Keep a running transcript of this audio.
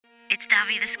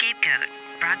Davi the Scapegoat,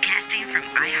 broadcasting from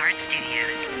iHeart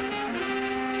Studios.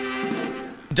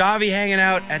 Davi hanging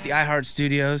out at the iHeart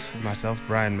Studios. Myself,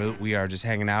 Brian Moot, we are just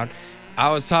hanging out. I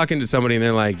was talking to somebody and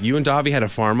they're like, you and Davi had a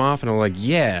farm off? And I'm like,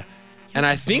 yeah. And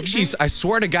I think I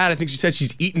swear to God, I think she said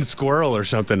she's eating squirrel or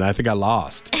something. I think I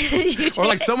lost. Or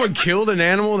like someone killed an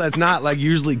animal that's not like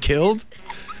usually killed.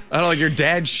 I don't know, like your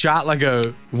dad shot like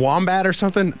a wombat or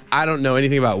something. I don't know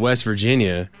anything about West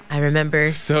Virginia. I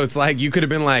remember. So it's like you could have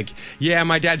been like, yeah,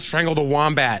 my dad strangled a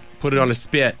wombat, put it on a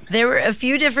spit. There were a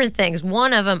few different things.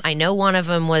 One of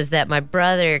them was that my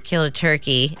brother killed a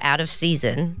turkey out of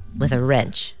season with a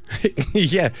wrench.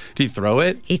 Yeah. Did he throw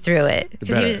it? He threw it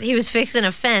because he was fixing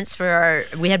a fence for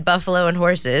we had buffalo and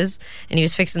horses, and he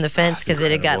was fixing the fence because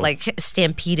it had got like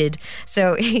stampeded.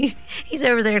 So he's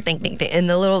over there ding, ding, ding, and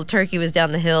the little turkey was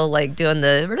down the hill like doing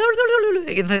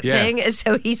the thing. And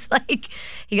so he's like,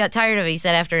 he got tired of it. He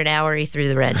said after an hour he threw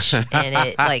the wrench and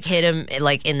it like hit him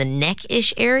like in the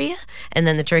neck-ish area, and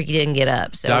then the turkey didn't get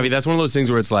up. So Davi, that's one of those things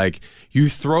where it's like you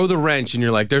throw the wrench and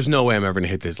you're like, there's no way I'm ever gonna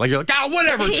hit this. Like you're like,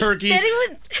 whatever, turkey.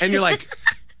 And you're like,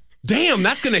 damn,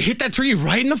 that's going to hit that tree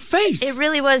right in the face. It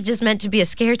really was just meant to be a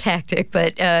scare tactic,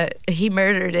 but he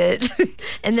murdered it.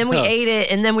 And then we ate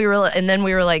it, and then we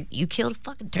were like, you killed a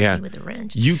fucking turkey with a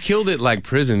wrench. You killed it like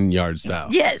prison yard style.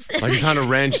 Yes. Like you found a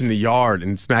wrench in the yard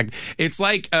and smacked. It's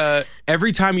like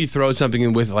every time you throw something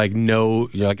in with like you're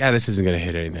like, this isn't going to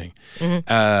hit anything.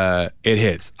 Mm-hmm. It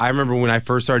hits. I remember when I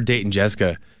first started dating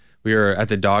Jessica, we were at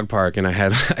the dog park and I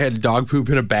had dog poop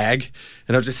in a bag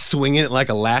and I was just swinging it like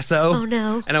a lasso. Oh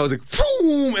no. And I was like,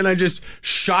 boom, and I just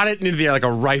shot it into the air like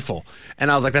a rifle.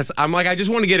 And I was like, I just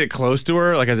want to get it close to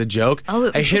her, like as a joke.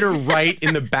 I hit her right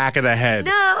in the back of the head.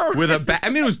 No. With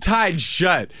it was tied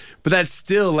shut, but that's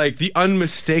still like the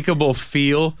unmistakable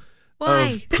feel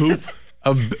of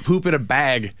poop in a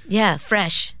bag. Yeah,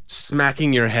 fresh.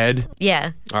 Smacking your head.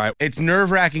 Yeah. All right. It's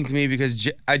nerve-wracking to me because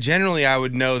I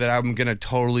would know that I'm going to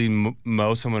totally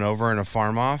mow someone over in a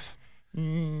farm off.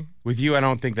 Mm. With you, I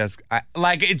don't think that's...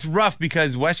 it's rough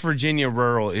because West Virginia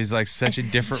rural is like such a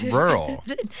different rural.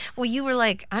 Well, you were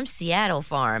like, I'm Seattle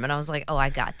farm. And I was like, I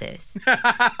got this.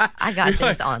 I got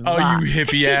this on lock. Oh, you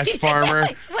hippie-ass farmer.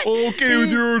 Okay, with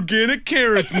your organic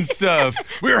carrots and stuff.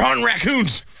 We were hunting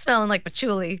raccoons. Smelling like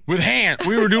patchouli. With hands.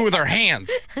 We were doing it with our hands.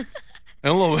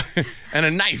 And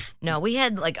a knife. No, we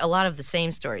had like a lot of the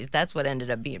same stories. That's what ended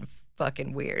up being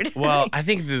fucking weird. Well, I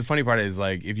think the funny part is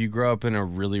like if you grow up in a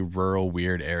really rural,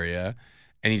 weird area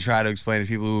and you try to explain to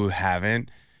people who haven't,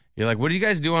 you're like, what do you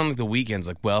guys do on like the weekends?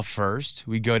 Like, well, first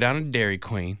we go down to Dairy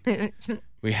Queen.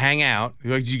 We hang out.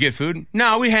 You're like, did you get food?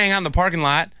 No, we hang out in the parking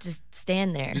lot. Just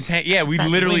stand there. We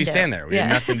literally stand there. We had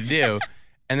nothing to do.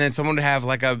 And then someone would have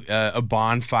like a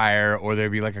bonfire or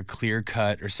there'd be like a clear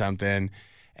cut or something.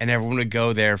 And everyone would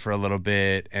go there for a little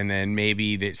bit, and then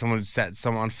maybe someone would set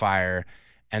someone on fire,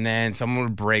 and then someone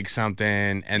would break something,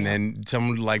 and then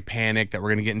someone would like panic that we're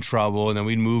gonna get in trouble, and then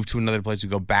we'd move to another place.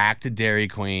 We'd go back to Dairy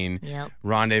Queen,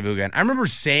 rendezvous again. I remember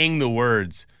saying the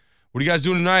words, "What are you guys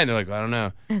doing tonight?" And they're like, "I don't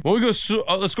know." Well,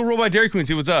 let's go roll by Dairy Queen,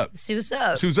 see what's up. See what's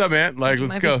up. See what's up, man. Like,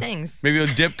 let's go. Maybe a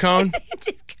dip cone.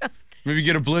 Maybe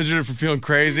get a blizzard for feeling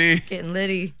crazy. Getting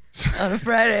litty on a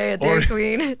Friday at Dairy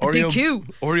Queen. DQ.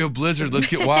 Oreo Blizzard. Let's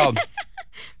get wild.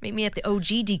 Meet me at the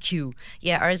OG DQ.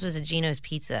 Yeah, ours was a Gino's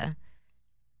Pizza.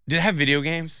 Did it have video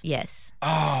games? Yes. Oh,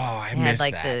 I missed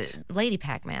that. It had like the Lady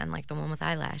Pac-Man, like the one with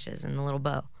eyelashes and the little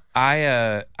bow.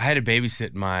 I had to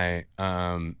babysit my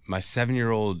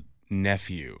 7-year-old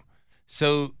nephew,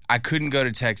 so I couldn't go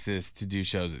to Texas to do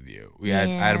shows with you. I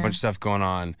had a bunch of stuff going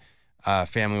on.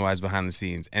 Family-wise behind the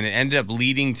scenes. And it ended up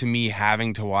leading to me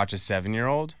having to watch a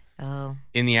 7-year-old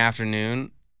in the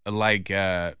afternoon.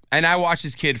 And I watched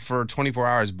this kid for 24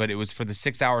 hours, but it was for the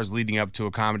 6 hours leading up to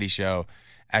a comedy show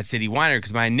at City Winery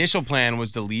because my initial plan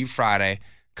was to leave Friday,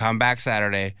 come back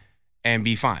Saturday, and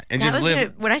be fine. And just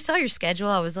live. When I saw your schedule,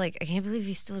 I was like, I can't believe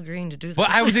he's still agreeing to do this. Well,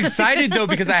 I was excited, though,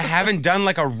 because I haven't done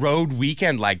like a road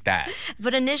weekend like that.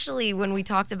 But initially, when we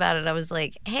talked about it, I was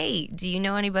like, hey, do you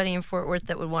know anybody in Fort Worth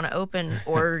that would want to open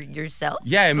or yourself?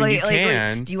 Yeah, I mean, you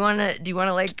can. Like, do you want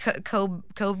to like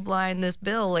co-blind this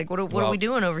bill? Like, what are we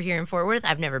doing over here in Fort Worth?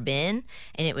 I've never been,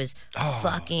 and it was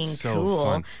fucking so cool.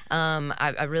 Fun.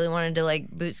 I really wanted to like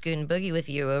boot scoot and boogie with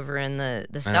you over in the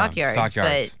stockyards,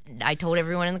 but I told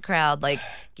everyone in the crowd, like,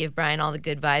 give Brian all the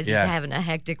good vibes. He's having a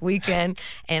hectic weekend,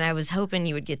 and I was hoping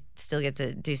you would still get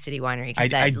to do City Winery.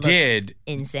 I did.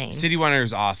 Insane. City Winery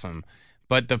was awesome,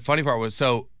 but the funny part was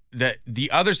the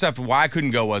other stuff. Why I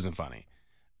couldn't go wasn't funny,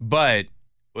 but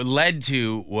what led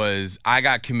to was I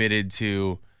got committed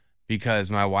to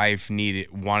because my wife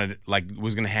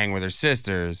was going to hang with her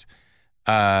sisters.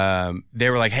 they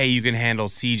were like, hey, you can handle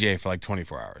CJ for like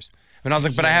 24 hours. And I was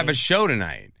like, but I have a show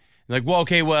tonight. They're like, well,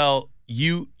 okay, well,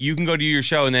 you can go do your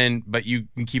show but you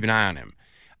can keep an eye on him.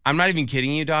 I'm not even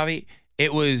kidding you, Davi.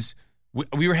 It was,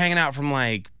 we were hanging out from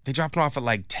they dropped him off at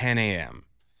like 10 a.m.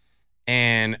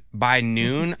 And by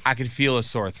noon, I could feel a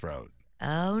sore throat.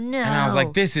 Oh, no. And I was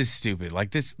like, this is stupid. Like,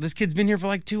 this kid's been here for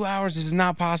like 2 hours. This is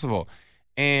not possible.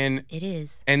 And it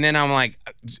is. And then I'm like,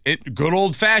 good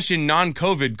old-fashioned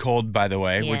non-COVID cold, by the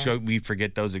way, which we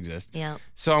forget those exist. Yeah.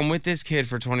 So I'm with this kid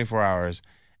for 24 hours.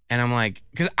 And I'm like,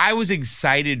 because I was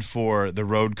excited for the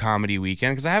road comedy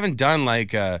weekend because I haven't done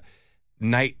like a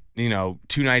night, 2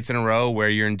 nights in a row where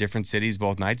you're in different cities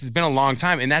both nights. It's been a long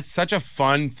time. And that's such a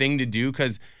fun thing to do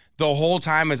because the whole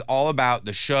time is all about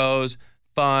the shows,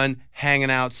 fun,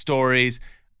 hanging out, stories.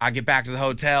 I get back to the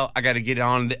hotel. I got to get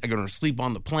on. I go to sleep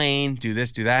on the plane, do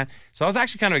this, do that. So I was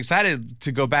actually kind of excited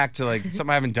to go back to like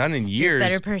something I haven't done in years. You're a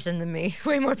better person than me.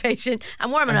 Way more patient. I'm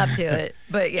warming up to it.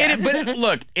 But yeah. But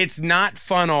look, it's not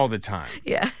fun all the time.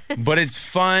 Yeah. But it's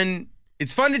fun.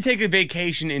 It's fun to take a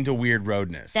vacation into weird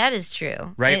roadness. That is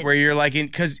true. Right? Where you're like,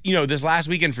 because, this last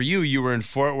weekend for you were in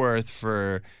Fort Worth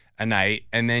for a night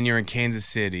and then you're in Kansas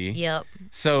City. Yep.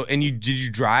 So, and did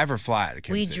you drive or fly to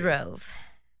Kansas City? We drove.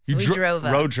 So we drove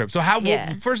up. Road trip. So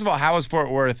first of all, how was Fort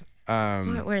Worth?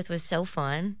 Fort Worth was so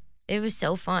fun. It was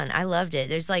so fun. I loved it.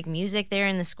 There's like music there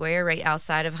in the square right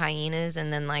outside of Hyenas,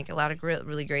 and then like a lot of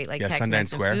really great like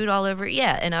Tex-Mex and food all over.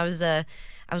 Yeah, and I was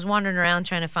wandering around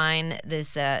trying to find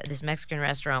this Mexican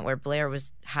restaurant where Blair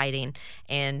was hiding,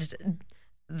 and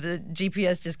the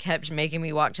GPS just kept making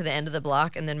me walk to the end of the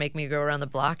block and then make me go around the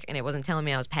block, and it wasn't telling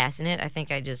me I was passing it. I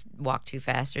think I just walked too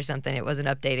fast or something. It wasn't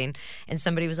updating. And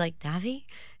somebody was like, Davi?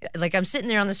 Like, I'm sitting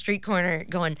there on the street corner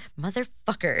going,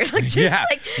 motherfucker. Like, just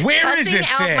like where is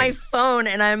this out thing? My phone,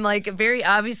 and I'm like very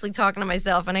obviously talking to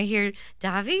myself, and I hear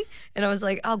Davi, and I was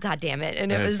like, oh, God damn it.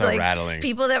 And it was so like rattling.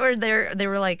 People that were there, they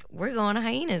were like, we're going to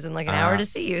Hyenas in like an hour to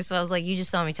see you. So I was like, you just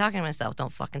saw me talking to myself.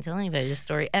 Don't fucking tell anybody this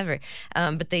story ever.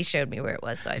 But they showed me where it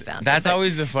was, so I found That's it.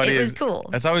 always the funniest. It was cool.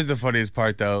 That's always the funniest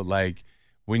part, though. Like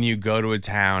when you go to a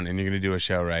town and you're going to do a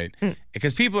show, right?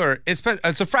 Because people it's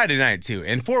a Friday night too.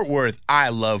 And Fort Worth, I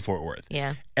love Fort Worth.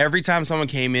 Yeah. Every time someone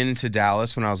came into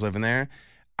Dallas when I was living there,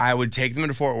 I would take them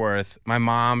to Fort Worth. My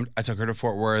mom, I took her to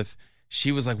Fort Worth.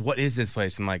 She was like, "What is this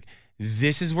place?" I'm like,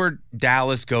 "This is where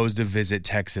Dallas goes to visit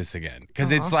Texas again."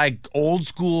 Because it's like old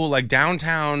school, like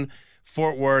downtown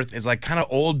Fort Worth is like kind of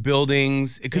old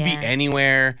buildings. It could be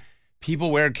anywhere.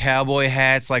 People wear cowboy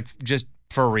hats, like just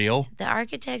for real. The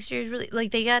architecture is really,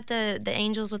 like, they got the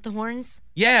angels with the horns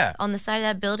on the side of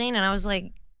that building, and I was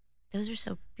like, those are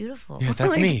so beautiful. Yeah,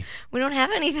 that's like, me. We don't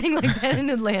have anything like that in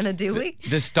Atlanta, do we?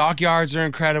 The stockyards are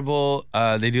incredible.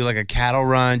 They do like a cattle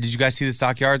run. Did you guys see the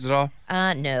stockyards at all?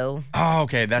 No. Oh,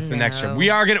 okay. That's the next trip.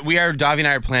 Davi and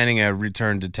I are planning a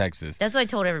return to Texas. That's what I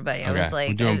told everybody. I was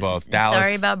like, we're doing both. Dallas.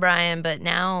 Sorry about Brian, but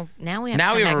now we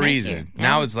have a reason.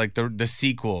 Now it's like the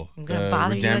sequel. I'm gonna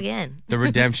bother you again. The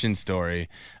redemption story.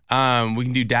 We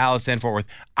can do Dallas and Fort Worth.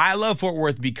 I love Fort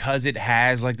Worth because it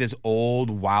has like this old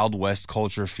Wild West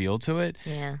culture feel to it.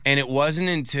 Yeah. And it wasn't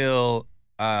until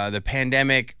the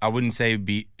pandemic, I wouldn't say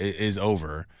is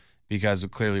over, because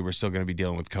clearly we're still going to be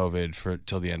dealing with COVID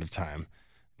till the end of time.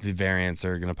 The variants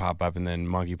are going to pop up, and then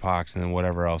monkeypox, and then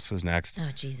whatever else is next. Oh,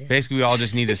 Jesus. Basically, we all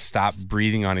just need to stop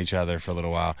breathing on each other for a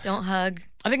little while. Don't hug.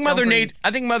 I think Mother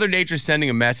Nature's sending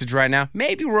a message right now.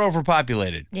 Maybe we're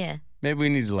overpopulated. Yeah. Maybe we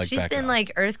need to She's back been up.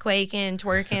 like earthquaking and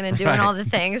twerking and doing all the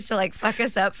things to like fuck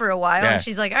us up for a while. Yeah. And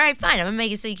she's like, all right, fine. I'm going to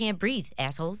make it so you can't breathe,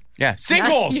 assholes. Yeah.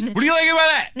 Sinkholes. What do you like about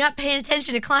that? Not paying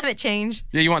attention to climate change.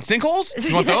 Yeah, you want sinkholes?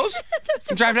 You want those?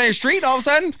 You drive down your street and all of a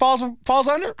sudden falls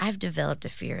under? I've developed a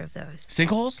fear of those.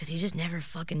 Sinkholes? Because you just never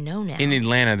fucking know now. In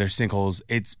Atlanta, there's sinkholes.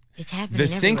 It's happening The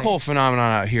everywhere. sinkhole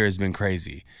phenomenon out here has been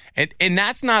crazy. And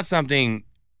that's not something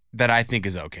that I think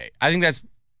is okay. I think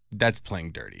that's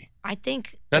playing dirty. I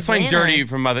think that's playing dirty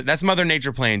that's Mother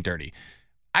Nature playing dirty.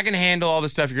 I can handle all the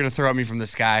stuff you're going to throw at me from the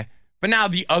sky, but now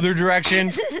the other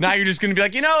direction, now you're just going to be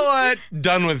like, you know what?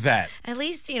 Done with that. At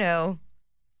least, I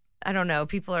don't know,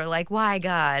 people are like, why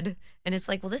God? And it's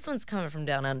like, well, this one's coming from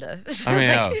down under. So I mean,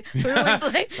 like, who do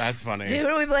we blame? That's funny. Who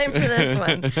do we blame for this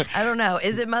one? I don't know.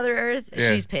 Is it Mother Earth? Yeah.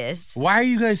 She's pissed. Why are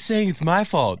you guys saying it's my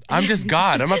fault? I'm just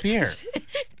God. I'm up here.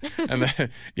 And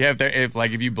then,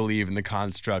 if you believe in the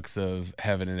constructs of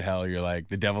heaven and hell, you're like,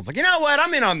 the devil's like, you know what?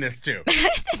 I'm in on this too.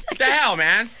 What the hell,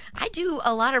 man? I do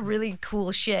a lot of really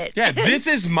cool shit. Yeah, this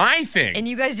is my thing. And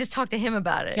you guys just talk to him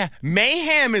about it. Yeah,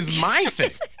 mayhem is my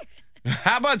thing.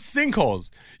 How about sinkholes?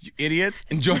 You idiots.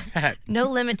 Enjoy that. No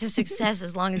limit to success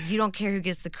as long as you don't care who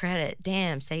gets the credit.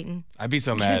 Damn, Satan. I'd be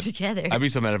so Get mad. it together. I'd be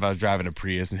so mad if I was driving a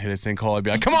Prius and hit a sinkhole. I'd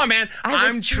be like, come on, man.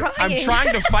 I'm I'm trying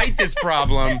trying to fight this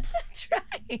problem.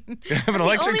 Trying. I have an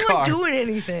electric the only car. one doing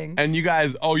anything. And you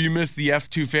guys, you missed the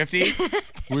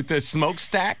F-250 with the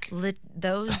smokestack?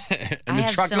 Those, And I the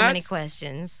have truck so many nuts?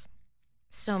 questions.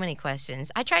 So many questions.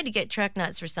 I tried to get truck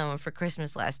nuts for someone for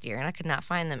Christmas last year, and I could not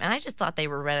find them. And I just thought they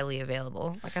were readily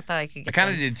available. Like, I thought I could I get kind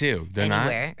of them did too. They're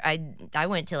anywhere. I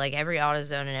went to like every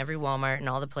AutoZone and every Walmart and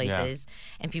all the places,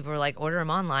 and people were like, order them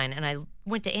online. And I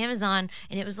went to Amazon,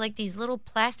 and it was like these little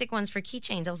plastic ones for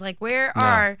keychains. I was like, where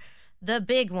are the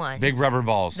big ones? Big rubber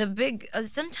balls. The big,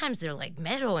 sometimes they're like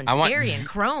metal and I want scary and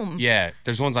chrome. Yeah,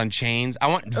 there's ones on chains. I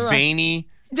want veiny,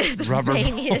 The rubber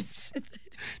veiniest.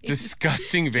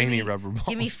 disgusting veiny rubber balls.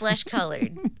 Give me flesh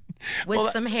colored with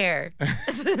some hair.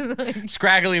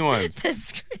 Scraggly ones.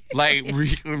 That's Like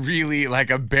really like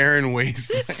a barren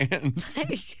wasteland.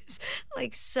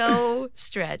 like so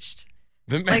stretched.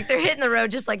 The, Like they're hitting the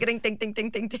road just like getting ding, ding, ding,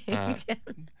 ding, ding.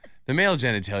 the male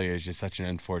genitalia is just such an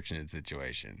unfortunate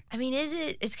situation. I mean, is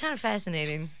it? It's kind of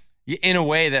fascinating. In a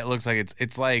way that looks like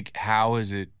it's like, how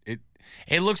is it?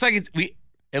 It looks like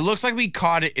it looks like we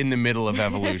caught it in the middle of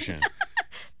evolution.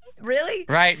 Really?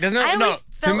 Right? Doesn't it? I No. always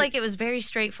felt like it was very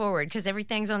straightforward because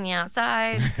everything's on the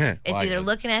outside. It's Well, either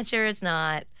looking at you or it's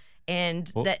not. And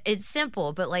that it's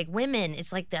simple, but like women,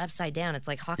 it's like the upside down. It's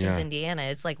like Hawkins, Indiana.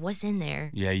 It's like, what's in there?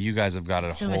 Yeah, you guys have got a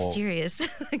So whole mysterious.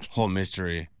 whole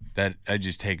mystery that I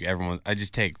take everyone's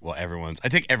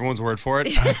word for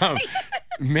it.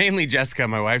 Mainly Jessica,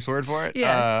 my wife's word for it.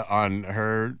 Yeah. On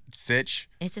her sitch.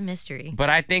 It's a mystery. But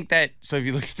I think that, so if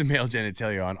you look at the male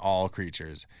genitalia on all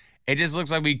creatures, it just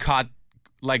looks like we caught,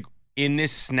 like, in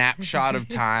this snapshot of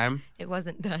time. It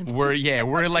wasn't done.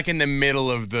 We're like in the middle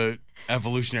of the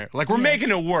evolutionary, like we're making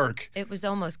it work. It was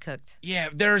almost cooked. Yeah,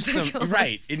 there's some,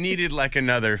 right. It needed like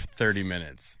another 30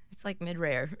 minutes. It's like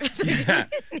mid-rare. Yeah.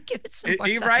 Give it some more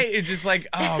time. Right? It's just like,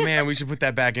 oh man, we should put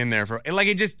that back in there for, like,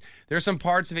 it just, there's some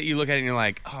parts of it you look at it and you're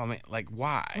like, oh man, like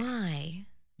why? Why?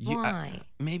 You- Why?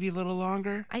 Maybe a little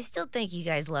longer? I still think you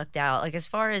guys lucked out. Like, as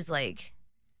far as like,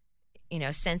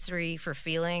 sensory for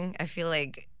feeling, I feel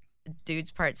like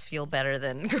dudes' parts feel better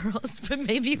than girls, but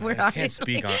maybe we're I can't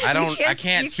speak on, I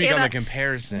can't speak on the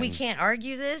comparison. We can't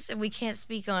argue this, and we can't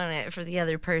speak on it for the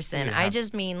other person. Yeah. I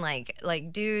just mean like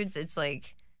dudes, it's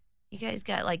like you guys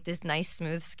got like this nice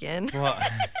smooth skin, Well,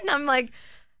 and I'm like,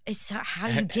 how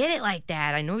do you get it like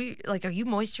that? I know you like. Are you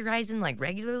moisturizing like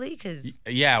regularly? Because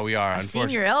yeah, we are. I've seen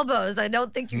Unfortunately, your elbows. I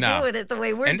don't think you're No. doing it the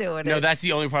way we're doing it. No, that's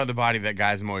the only part of the body that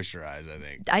guys moisturize.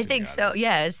 I I think so.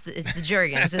 Yeah, it's the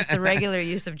Jergens. It's the regular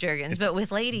use of Jergens. But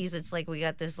with ladies, it's like we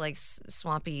got this like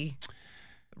swampy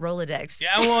Rolodex.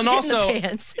 Yeah, well, and in the also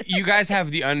pants. you guys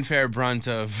have the unfair brunt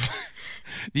of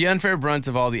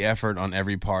all the effort on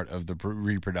every part of the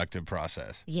reproductive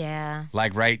process. Yeah.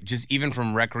 Like, right, just even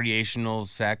from recreational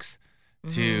sex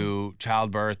to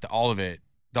childbirth, to all of it,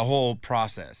 the whole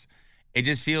process. It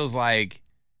just feels like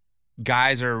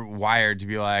guys are wired to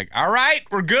be like, all right,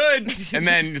 we're good. And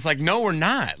then it's like, no, we're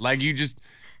not. Like,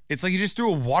 it's like you just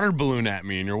threw a water balloon at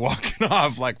me and you're walking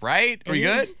off. Like, right? Are we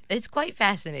good? It's quite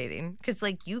fascinating because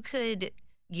like you could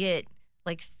get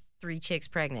like 3 chicks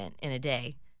pregnant in a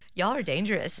day. Y'all are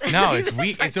dangerous. No, it's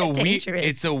weird. Those parts are dangerous.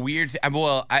 It's a weird.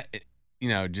 Well, I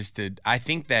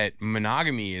think that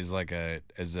monogamy is like a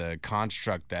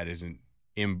construct that isn't.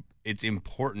 It's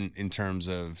important in terms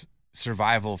of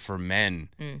survival for men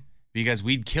because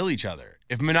we'd kill each other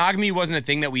if monogamy wasn't a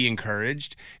thing that we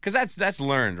encouraged. Because that's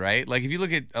learned, right? Like if you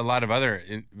look at a lot of other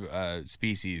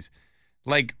species,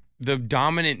 like the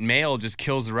dominant male just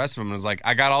kills the rest of them and is like,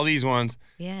 I got all these ones.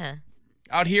 Yeah.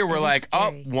 Out here, we're That is like,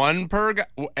 scary. one per guy.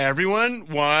 Everyone,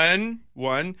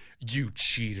 one. You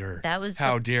cheater. That was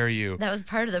How dare you? That was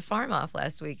part of the farm off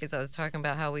last week because I was talking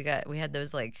about how we had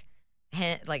those like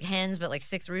hens, but like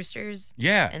 6 roosters.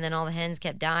 Yeah. And then all the hens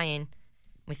kept dying.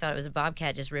 We thought it was a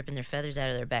bobcat just ripping their feathers out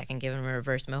of their back and giving them a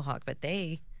reverse mohawk, but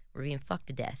they were being fucked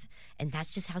to death. And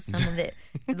that's just how some of it,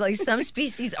 like some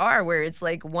species are, where it's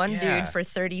like one Yeah. dude for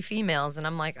 30 females. And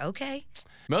I'm like, okay.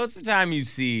 Most of the time you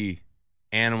see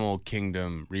animal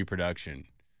kingdom reproduction,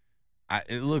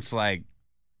 it looks like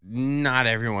not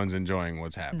everyone's enjoying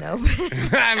what's happening. No.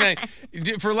 I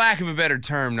mean, for lack of a better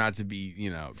term, not to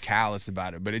be, callous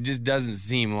about it, but it just doesn't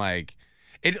seem like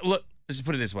it. Look, let's just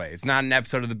put it this way. It's not an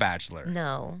episode of The Bachelor.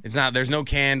 No. It's not, there's no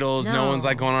candles. No one's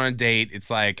like going on a date. It's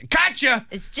like, gotcha!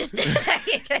 It's just.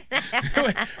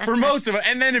 For most of it.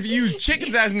 And then if you use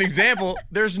chickens as an example,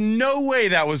 there's no way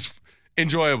that was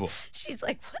enjoyable. She's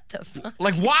like, what the fuck?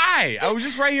 Like, why? I was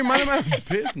just right here minding my own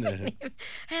business.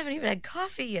 I haven't even had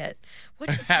coffee yet. What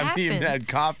just I haven't happened? even had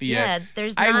coffee yet. Yeah,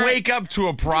 there's I not- wake up to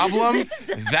a problem.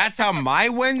 That's how my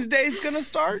Wednesday's gonna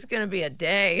start. It's gonna be a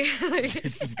day.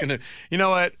 This is gonna. You know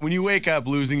what? When you wake up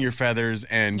losing your feathers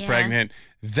and Yeah. pregnant,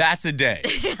 that's a day.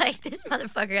 You're like, this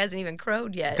motherfucker hasn't even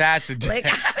crowed yet. That's a day. Like,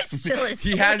 I was still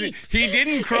asleep. He hasn't. He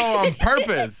didn't crow on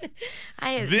purpose.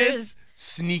 There's- This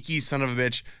sneaky son of a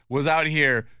bitch was out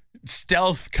here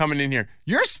stealth coming in here.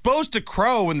 You're supposed to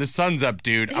crow when the sun's up,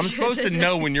 dude. I'm supposed to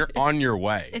know when you're on your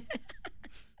way.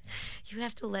 You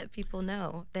have to let people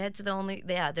know. That's the only.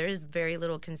 Yeah, there is very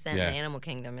little consent in Yeah. the animal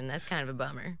kingdom, and that's kind of a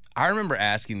bummer. I remember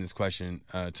asking this question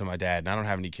to my dad, and I don't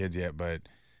have any kids yet, but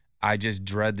I just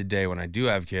dread the day when I do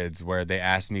have kids where they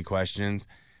ask me questions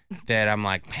that I'm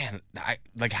like, man,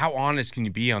 like how honest can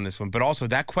you be on this one? But also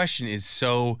that question is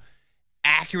so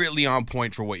accurately on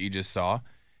point for what you just saw.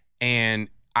 And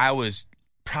I was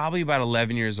probably about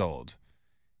 11 years old,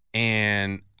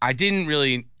 and I didn't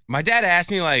really. My dad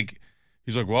asked me like.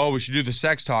 He's like, well, we should do the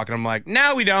sex talk. And I'm like,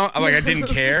 no, we don't. I'm like, I didn't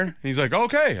care. And he's like,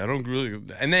 okay, I don't really.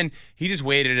 And then he just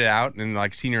waited it out. And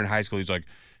like senior in high school, he's like,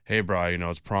 hey, bro, you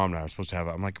know, it's prom now. I'm supposed to have it.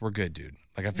 I'm like, we're good, dude.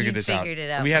 Like, I figured this out. figured it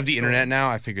out We have from the school. internet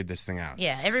now. I figured this thing out.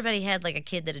 Yeah, everybody had like a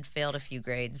kid that had failed a few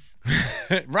grades.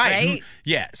 Right. Right?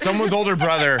 Yeah. Someone's older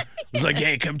brother was like,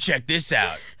 hey, come check this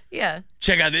out. Yeah.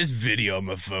 Check out this video on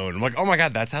my phone. I'm like, oh my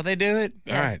God, that's how they do it?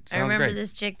 Yeah. All right. I Sounds remember great.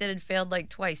 this chick that had failed like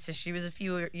twice. So she was a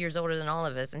few years older than all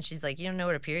of us. And she's like, you don't know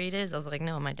what a period is? I was like,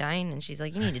 no, am I dying? And she's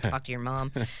like, you need to talk to your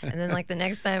mom. And then like the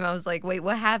next time I was like, wait,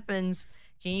 what happens?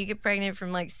 Can you get pregnant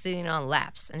from like sitting on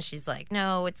laps? And she's like,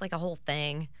 no, it's like a whole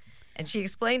thing. And she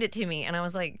explained it to me. And I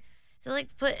was like, is it like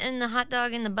putting the hot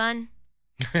dog in the bun?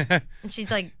 And she's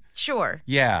like, sure.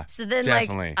 Yeah. So then,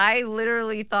 definitely. like, I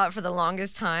literally thought for the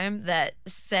longest time that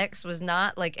sex was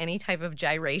not like any type of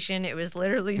gyration. It was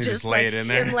literally just lay like it in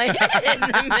there. him laying it in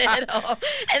the middle,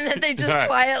 and then they just Right.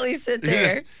 quietly sit there.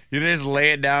 You just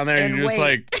lay it down there and, And you just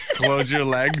wait. like close your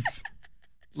legs.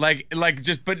 Like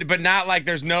just but not like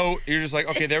there's no you're just like,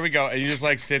 okay, there we go. And you just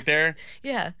like sit there.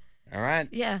 Yeah, All right.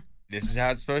 yeah. This is how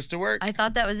it's supposed to work. I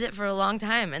thought that was it for a long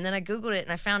time, and then I googled it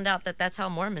and I found out that that's how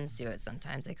Mormons do it.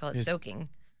 Sometimes they call it Yes. soaking.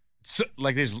 So,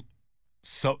 like there's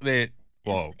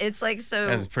whoa. It's like so.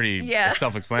 That's pretty Yeah.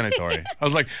 self-explanatory. I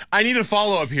was like, I need a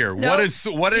follow-up here. No, what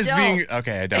is you being don't.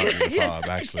 okay? I don't need a follow-up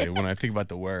actually. When I think about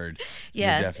the word, the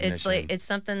Yeah, definition. it's like it's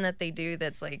something that they do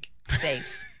that's like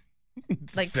safe,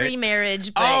 like Say-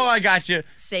 pre-marriage. But Oh, I got you.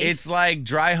 safe. It's like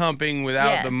dry humping without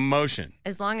Yeah. the motion.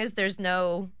 as long as there's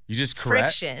no You just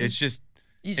correct. Friction. It's just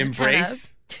you just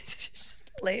embrace.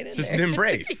 just lay it in Just there. an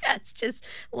embrace. Yeah, it's just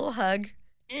a little hug.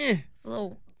 Eh, It's a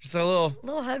little just a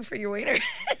little. hug for your wiener.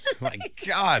 My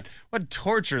God, what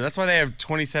torture! That's why they have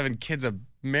 27 kids of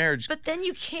marriage. But then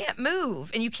you can't move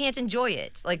and you can't enjoy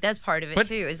it. Like that's part of it But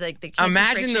too. Is like the can't be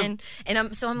imagine the- friction. And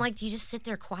I'm like, do you just sit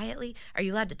there quietly? Are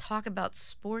you allowed to talk about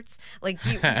sports? Like, do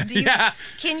you Yeah.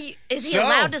 can you? Is he So-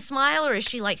 allowed to smile or is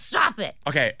she like, stop it?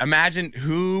 Okay, imagine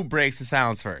who breaks the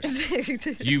silence first.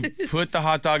 You put the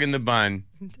hot dog in the bun,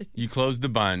 you close the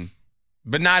bun,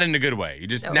 but not in a good way. You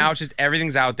just No. now it's just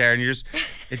everything's out there, and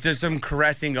it's just some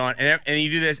caressing going, and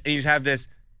you do this, and you just have this.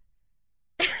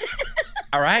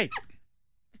 All right,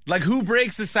 like who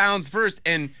breaks the silence first,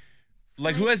 and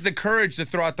like who has the courage to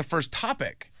throw out the first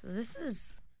topic? So this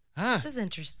is Huh?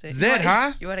 interesting. Is it,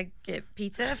 huh? You want to get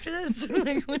pizza after this?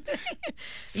 Like, what-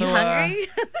 So, you hungry?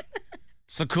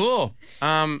 So cool.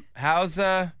 How's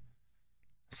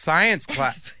science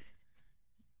class?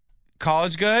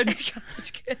 College good?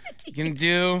 You can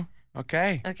do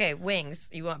okay. Okay, wings.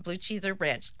 You want blue cheese or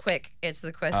ranch? Quick, answer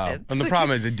the Oh, question. and the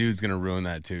problem is the dude's gonna ruin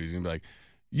that too. He's gonna be like,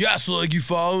 "Yeah, so like you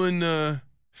following the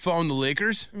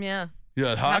Lakers? Yeah.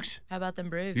 Yeah, Hawks. How about them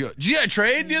Braves? Yeah, did you get a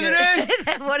trade the other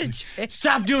day? What a trick.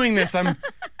 Stop doing this. I'm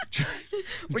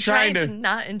We're trying to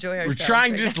not enjoy ourselves. We're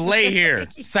trying to right just now. lay here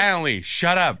silently.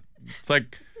 Shut up. It's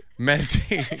like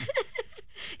meditating.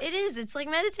 It is. It's like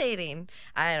meditating.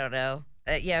 I don't know.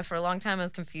 Yeah, for a long time I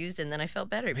was confused, and then I felt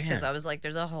better because Man. I was like,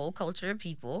 "There's a whole culture of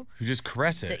people You just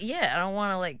caress that, it. yeah, I don't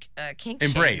want to like kink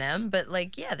Embrace. shame them, but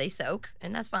like, yeah, they soak,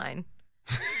 and that's fine,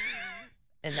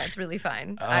 and that's really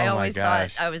fine. Oh I my always thought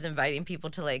gosh. I was inviting people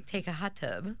to like take a hot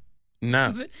tub.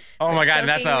 No. Oh But my God,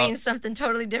 that's soaking how. means something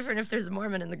totally different if there's a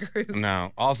Mormon in the group.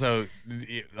 No. Also,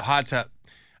 the hot tub.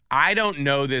 I don't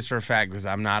know this for a fact because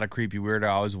I'm not a creepy weirdo.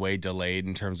 I was way delayed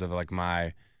in terms of like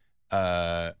my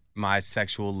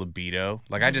sexual libido.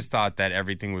 Like I just thought that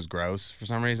everything was gross for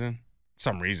some reason.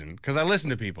 Because I listen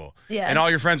to people. Yeah. And all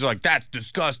your friends are like, that's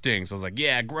disgusting. So I was like,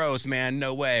 yeah, gross, man.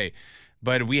 No way.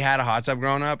 But we had a hot tub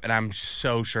growing up, and I'm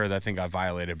so sure that thing got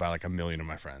violated by like a million of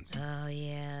my friends. Oh,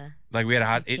 yeah. Like we had a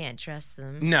hot... You can't trust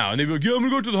them. No, and they'd be like, yeah, I'm going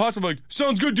to go to the hot tub. I'm like,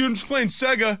 sounds good, dude. I'm just playing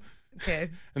Sega. Okay.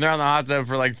 And they're on the hot tub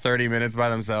for like 30 minutes by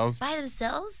themselves. By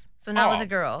themselves? So not with a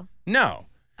girl? No.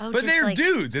 Oh, but just they're like...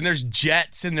 dudes, and there's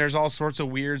jets, and there's all sorts of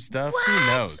weird stuff. What? Who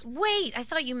knows? Wait, I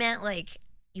thought you meant like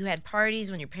you had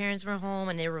parties when your parents were home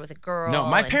and they were with a girl. No,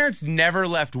 my parents never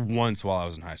left once while I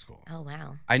was in high school. Oh,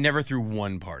 wow. I never threw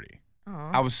one party.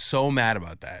 Aw. I was so mad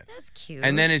about that. That's cute.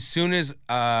 And then as soon as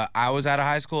I was out of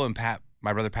high school and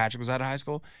my brother Patrick was out of high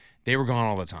school, they were gone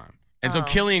all the time. And so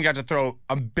Killian got to throw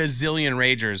a bazillion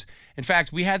ragers. In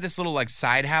fact, we had this little like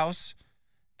side house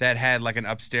that had like an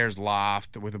upstairs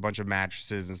loft with a bunch of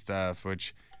mattresses and stuff,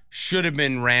 which should have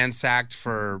been ransacked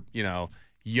for,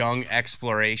 young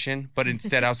exploration. But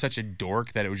instead I was such a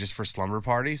dork that it was just for slumber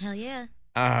parties. Hell yeah.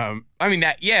 I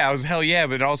was hell yeah,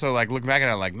 but also like looking back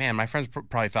at it, like, man, my friends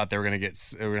probably thought they were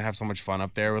gonna have so much fun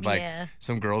up there with like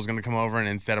some girls gonna come over, and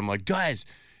instead I'm like, guys,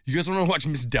 you guys want to watch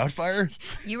Miss Doubtfire?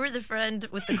 You were the friend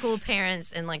with the cool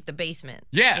parents in like the basement.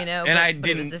 Yeah, and I but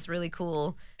didn't. it was this really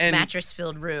cool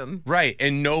mattress-filled room. Right,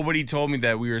 and nobody told me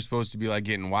that we were supposed to be like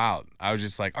getting wild. I was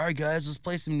just like, all right, guys, let's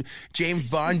play some James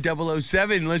Bond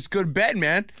 007. Let's go to bed,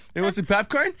 man. You want some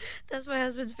popcorn? That's my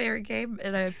husband's favorite game,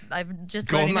 and I'm just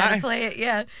Goldeneye? learning how to play it.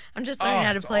 Yeah, I'm just learning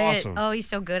how to play awesome. it. Oh, he's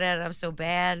so good at it. I'm so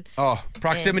bad. Oh,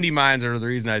 proximity mines are the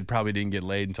reason I probably didn't get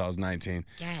laid until I was 19.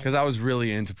 Because I was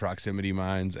really into proximity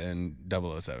mines and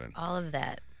 007. All of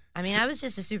that. I mean, I was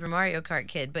just a Super Mario Kart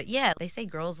kid, but yeah, they say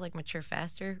girls like mature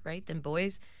faster, right, than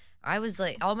boys. I was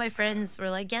like, all my friends were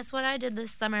like, guess what I did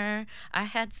this summer? I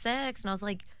had sex. And I was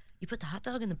like, you put the hot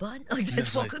dog in the bun? Like,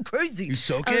 that's fucking crazy. You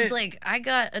soak I it? was like, I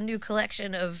got a new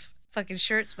collection of fucking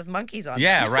shirts with monkeys on them.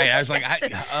 Yeah, right. I was like,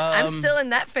 I'm still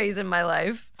in that phase in my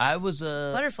life. I was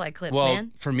Butterfly clips, well,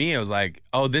 man. for me, it was like,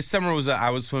 this summer I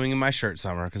was swimming in my shirt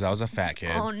summer because I was a fat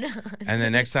kid. Oh no. And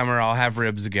then next summer I'll have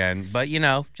ribs again. But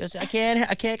just I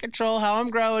can't control how I'm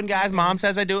growing, guys. Mom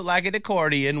says I do it like an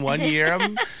accordion. 1 year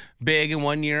I'm big and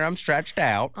 1 year I'm stretched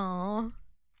out. Oh,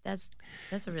 that's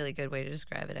a really good way to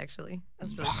describe it. Actually,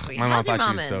 that's really sweet. My mom How's your thought she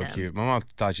mama was so in them? cute. My mom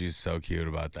thought she was so cute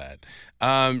about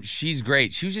that. She's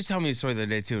great. She was just telling me a story the other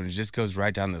day too, and it just goes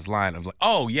right down this line of like,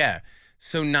 oh yeah.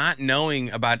 So not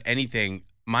knowing about anything,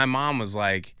 my mom was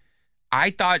like, I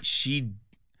thought she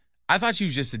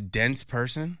was just a dense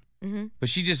person, but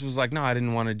she just was like, no, I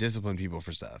didn't want to discipline people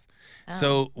for stuff. Oh.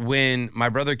 So when my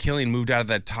brother Killian moved out of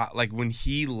that top, like when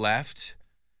he left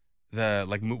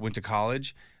went to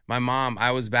college, my mom,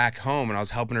 I was back home and I was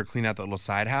helping her clean out the little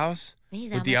side house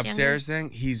with the upstairs thing.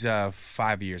 He's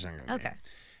 5 years younger than me. Okay.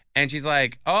 And she's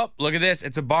like, oh, look at this.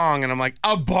 It's a bong. And I'm like,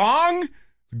 a bong?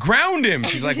 Ground him.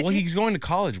 She's like, well, he's going to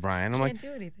college, Brian. I'm Can't like,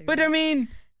 do anything. but I mean,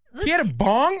 he had a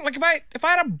bong? Like if I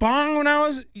had a bong when I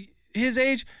was his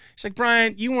age, she's like,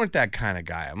 Brian, you weren't that kind of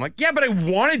guy. I'm like, yeah, but I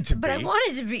wanted to be. But I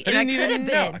wanted to be, and I I didn't could even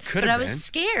have know. been. I could But have I was been.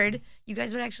 scared you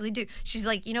guys would actually do. She's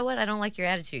like, you know what? I don't like your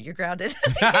attitude. You're grounded.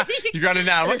 You're grounded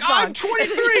now. I'm like, This I'm bong.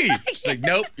 23. She's like,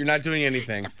 nope, you're not doing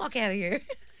anything. Fuck out of here.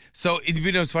 So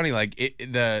it's funny, like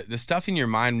the stuff in your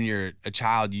mind when you're a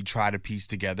child, you try to piece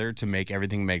together to make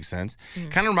everything make sense.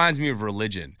 Kind of reminds me of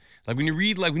religion. Like when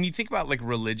you think about like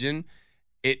religion,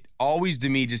 it always to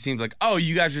me just seems like, oh,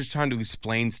 you guys were just trying to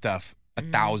explain stuff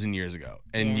 1,000 years ago,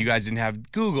 and you guys didn't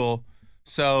have Google,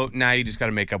 so now you just got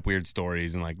to make up weird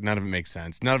stories, and like none of it makes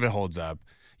sense, none of it holds up.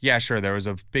 Yeah, sure, there was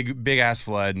a big ass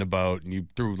flood in a boat, and you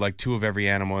threw like 2 of every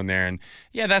animal in there, and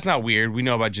yeah, that's not weird. We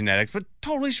know about genetics, but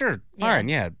totally sure, fine,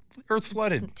 yeah. Earth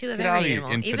flooded. 2 of Get out every you animal.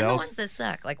 Even the infidels. ones that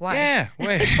suck. Like, why? Yeah,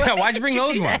 wait. Why'd you bring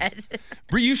those do ones? that?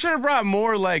 You should have brought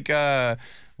more like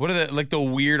what are the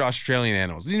weird Australian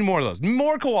animals? We need more of those.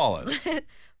 More koalas.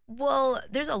 Well,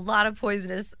 there's a lot of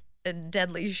poisonous and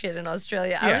deadly shit in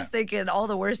Australia. I Yeah. was thinking all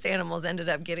the worst animals ended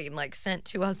up getting like sent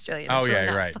to Australia. Oh It's really yeah,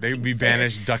 you're not right. They would fucking be fair.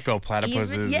 banished. Duckbill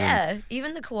platypuses.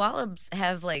 Even the koalas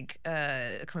have like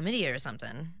chlamydia or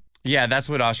something. Yeah, that's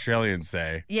what Australians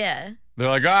say. Yeah. They're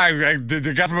like,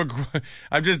 the guy from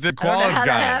I'm just a I don't know koala's how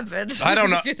guy. that happened. I don't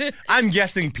know. I'm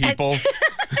guessing people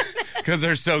because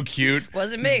they're so cute.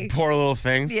 Wasn't These me. poor little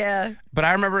things. Yeah. But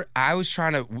I remember I was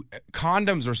trying to.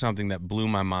 Condoms were something that blew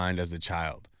my mind as a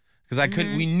child because I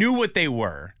couldn't. We knew what they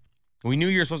were. We knew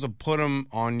you were supposed to put them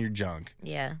on your junk,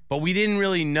 Yeah. but we didn't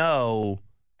really know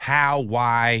how,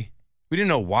 why. We didn't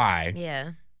know why.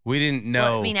 Yeah. We didn't know.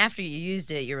 Well, I mean, after you used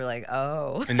it, you were like,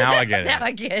 oh. And now I get it. Now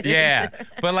I get it. Yeah.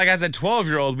 But like as a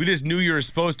 12-year-old, we just knew you were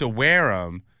supposed to wear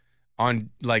them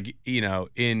on like,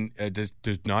 in just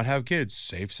to not have kids,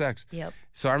 safe sex. Yep.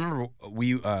 So I remember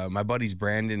my buddies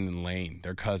Brandon and Lane,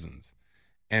 they're cousins.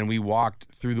 And we walked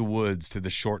through the woods to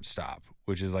the shortstop,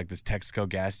 which is like this Texaco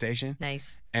gas station.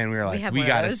 Nice. And we were like, have we one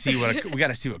of gotta those. see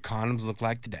what condoms look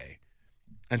like today.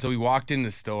 And so we walked in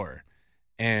the store,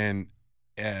 and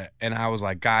I was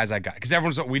like, guys,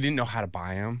 because we didn't know how to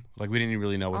buy them. Like, we didn't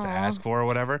really know what to ask for or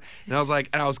whatever. And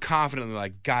I was confidently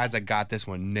like, guys, I got this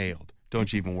one nailed.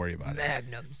 Don't you even worry about it.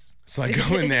 Magnums. So I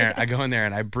go in there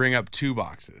and I bring up 2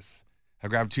 boxes. I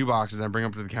grab 2 boxes and I bring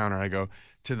them to the counter. I go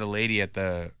to the lady at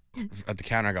the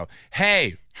counter. I go,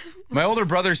 hey, my older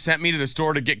brother sent me to the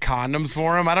store to get condoms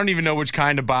for him. I don't even know which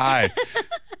kind to buy.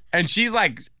 And she's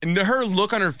like, and her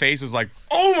look on her face was like,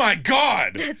 oh my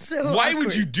God. That's so Why awkward.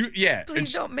 would you do, yeah.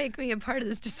 Please don't make me a part of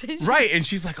this decision. Right. And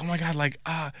she's like, oh my God, like,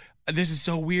 this is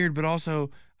so weird, but also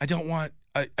I don't want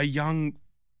young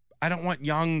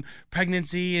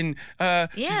pregnancy. And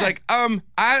she's like, and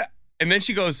then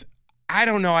she goes, I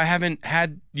don't know. I haven't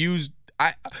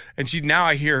now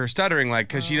I hear her stuttering, like,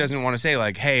 because she doesn't want to say,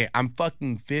 like, hey, I'm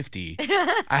fucking 50.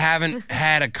 I haven't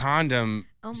had a condom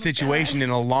situation in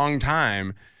a long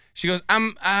time. She goes,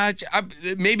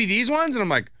 maybe these ones? And I'm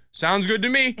like, sounds good to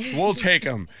me. We'll take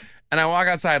them. And I walk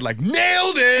outside like,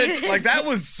 nailed it. Like, that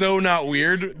was so not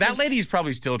weird. That lady's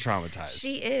probably still traumatized.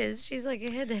 She is. She's like,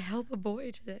 I had to help a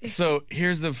boy today. So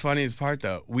here's the funniest part,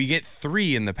 though. We get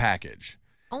 3 in the package.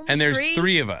 Only And there's 3?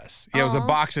 3 of us. Yeah, it was a Aw.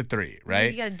 box of 3,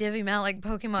 right? You gotta divvy them out like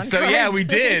Pokemon So cards. yeah, we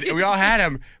did. We all had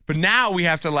them. But now we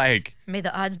have to like May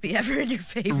the odds be ever in your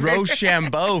favor.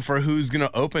 Rochambeau for who's going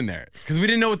to open theirs. Because we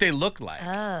didn't know what they looked like.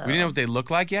 Oh. We didn't know what they looked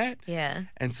like yet. Yeah.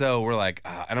 And so we're like,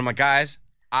 and I'm like, guys,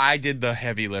 I did the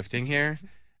heavy lifting here.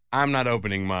 I'm not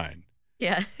opening mine.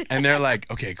 Yeah. And they're like,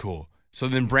 okay, cool. So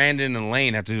then Brandon and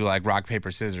Lane have to do like rock,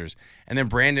 paper, scissors. And then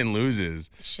Brandon loses.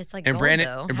 Shit's like And gold, Brandon-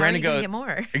 though. and How are Brandon you gonna goes- get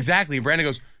more? Exactly. And Brandon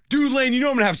goes, dude, Lane, you know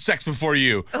I'm going to have sex before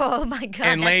you. Oh my God,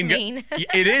 And that's Lane mean.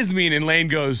 It is mean. And Lane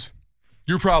goes,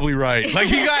 you're probably right.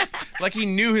 Like he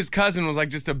knew his cousin was like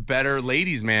just a better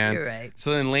ladies man. You're right.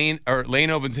 So then Lane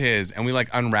opens his and we like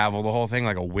unravel the whole thing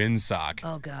like a windsock.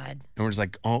 Oh God. And we're just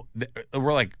like,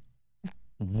 we're like,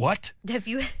 what? Have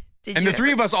you? Did And you the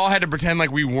 3 of us all had to pretend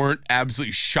like we weren't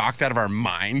absolutely shocked out of our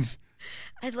minds.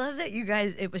 I love that you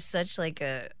guys. It was such like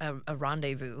a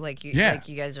rendezvous. Like you, Yeah. like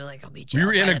you guys are like, I'll meet you. We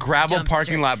were out in by a the gravel dumpster.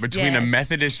 parking lot between Yeah. a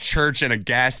Methodist church and a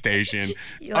gas station,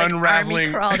 You like unraveling.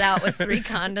 army crawled out with 3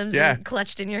 condoms Yeah. and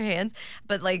clutched in your hands.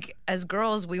 But like as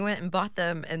girls, we went and bought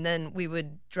them, and then we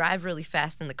would drive really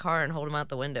fast in the car and hold them out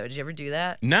the window. Did you ever do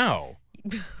that? No.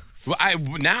 Well,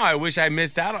 I wish I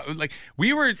missed out on, like,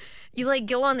 we were. You like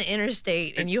go on the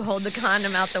interstate and you hold the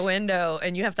condom out the window,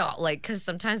 and you have to like, because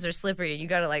sometimes they're slippery, and you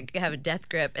gotta like have a death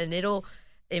grip, and it'll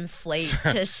inflate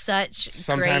to such.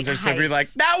 Sometimes great they're slippery, like,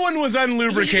 heights. that one was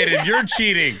unlubricated. You're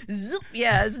cheating. Zoop.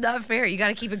 Yeah, it's not fair. You got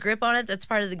to keep a grip on it. That's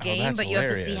part of the game, that's but you have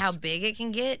to see hilarious. how big it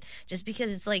can get. Just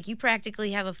because it's like you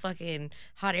practically have a fucking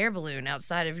hot air balloon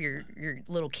outside of your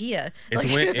little Kia. It's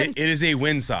Like- it is a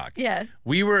windsock. Yeah.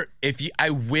 We were. I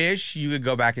wish you could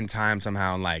go back in time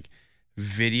somehow and like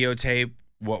videotape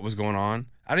what was going on.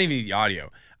 I don't even need the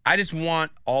audio. I just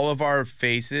want all of our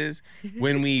faces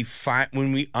when we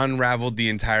unraveled the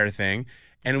entire thing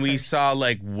and we saw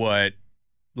like what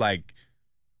like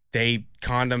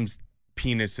condoms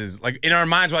penises, like in our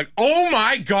minds we're like, oh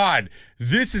my God,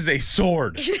 this is a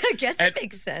sword. I guess And- it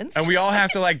makes sense. And we all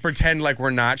have to like pretend like we're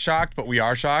not shocked, but we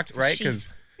are shocked, right?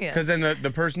 sheath. Yeah. Because then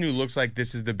the person who looks like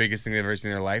this is the biggest thing they've ever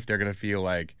seen in their life, they're gonna feel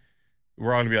like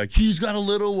we're all gonna be like, he's got a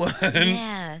little one.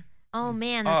 Yeah. Oh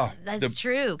man, that's Oh, that's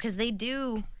true, because they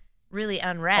do really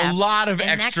unwrap. A lot of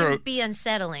and extra that can be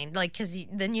unsettling, like because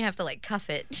then you have to like cuff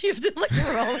it. You have to like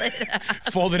roll it out.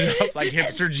 folded it up like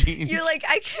hipster jeans. You're like,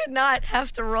 I could not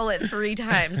have to roll it 3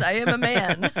 times. I am a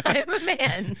man. I am a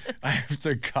man. I have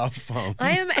to cuff them.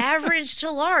 I am average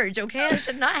to large, okay? I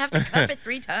should not have to cuff it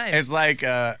 3 times. It's like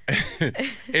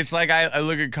it's like I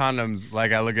look at condoms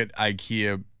like I look at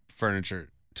IKEA furniture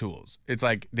tools. It's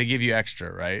like they give you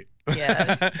extra, right?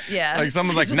 Yeah. Yeah. Like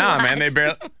someone's like, There's a nah, lot. man, they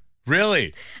barely.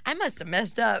 Really? I must have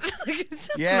messed up. Like,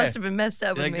 something Yeah. must have been messed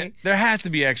up with Like me. there has to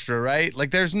be extra, right?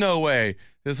 Like there's no way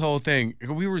this whole thing.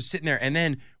 We were sitting there, and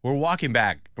then we're walking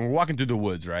back, and we're walking through the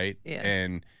woods, right? Yeah.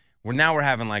 And we're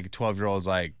having like 12-year-olds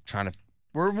like trying to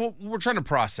we're trying to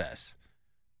process.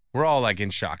 We're all like in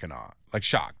shock and awe, like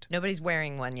shocked. Nobody's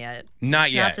wearing one yet.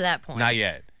 Not yet. Not to that point. Not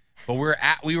yet. But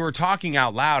we were talking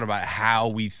out loud about how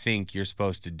we think you're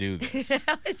supposed to do this.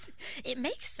 It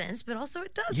makes sense, but also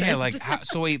it doesn't. Yeah, like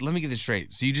so. Wait, let me get this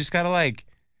straight. So you just gotta like,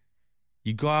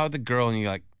 you go out with the girl and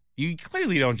you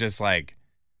clearly don't just like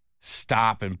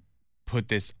stop and put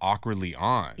this awkwardly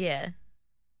on. Yeah.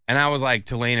 And I was like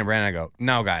to Lane and Brandon, I go,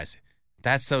 no, guys,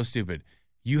 that's so stupid.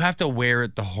 You have to wear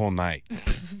it the whole night.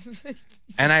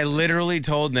 And I literally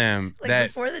told them Like that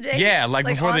before the date? Yeah, like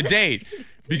before on the date.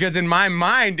 Because in my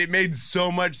mind, it made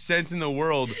so much sense in the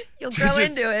world. You'll to grow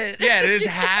just, into it. Yeah, to just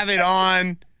have it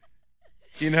on,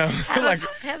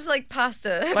 Have like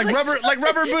pasta. like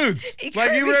rubber boots.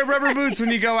 Like you wear rubber boots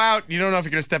when you go out. You don't know if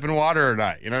you're gonna step in water or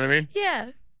not. You know what I mean? Yeah.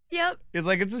 Yep. It's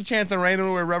like it's a chance on random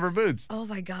to wear rubber boots. Oh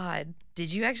my God.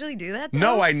 Did you actually do that? Though?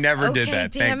 No, I never did Okay,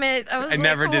 that. Damn it. I was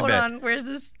never did hold that. on. Where's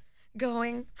this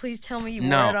going? Please tell me you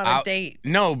No, wore it on a date.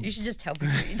 No. You should just tell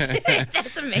people you did.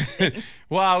 That's amazing.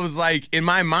 Well, I was like, in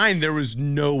my mind, there was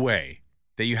no way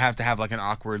that you have to have like an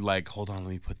awkward, like, hold on,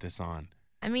 let me put this on.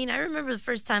 I mean, I remember the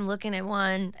first time looking at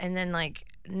one and then like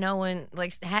knowing,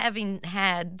 like having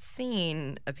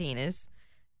seen a penis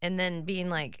and then being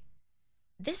like,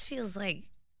 this feels like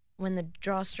when the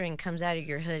drawstring comes out of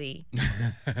your hoodie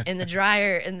in the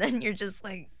dryer and then you're just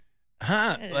like,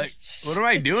 Huh? Like, what am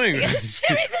I doing?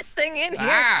 shimmy this thing in here.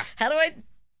 Ah. How do I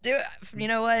do it? You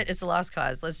know what? It's a lost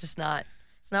cause. Let's just not.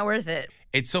 It's not worth it.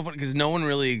 It's so funny because no one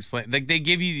really explains. Like, they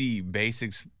give you the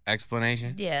basics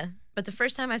explanation. Yeah. But the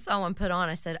first time I saw one put on,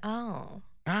 I said, oh,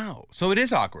 Oh, so it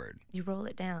is awkward. you roll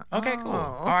it down. Okay, Oh. cool.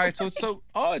 All right, so it's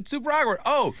super awkward.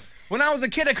 Oh, when I was a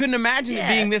kid, I couldn't imagine it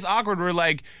being this awkward where,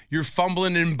 like, you're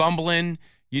fumbling and bumbling.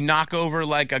 You knock over,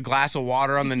 like, a glass of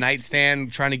water on the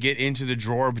nightstand trying to get into the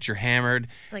drawer, but you're hammered.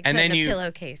 It's like and putting then a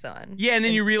pillowcase on. Yeah, and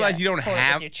then you realize you don't pull it with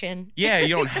have... your chin. Yeah, you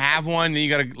don't have one. Then you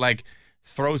got to, like,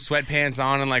 throw sweatpants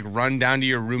on and, like, run down to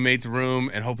your roommate's room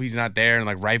and hope he's not there and,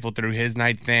 like, rifle through his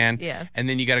nightstand. Yeah. And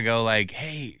then you got to go, like,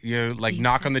 hey, like,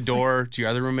 knock on the door to your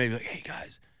other roommate. Be like, hey,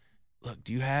 guys, look,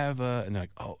 do you have and they're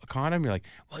like, oh, a condom? You're like,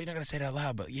 well, you're not going to say it out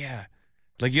loud, but yeah.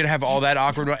 Like, you'd have all that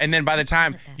awkward. And then by the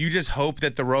time you just hope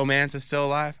that the romance is still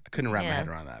alive. I couldn't wrap my head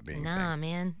around that being a Nah, thing.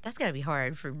 man. That's got to be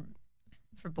hard for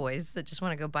boys that just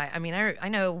want to go buy. I mean, I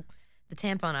know the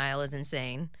tampon aisle is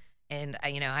insane. And,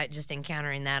 I just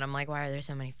encountering that, I'm like, why are there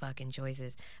so many fucking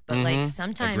choices? But, like,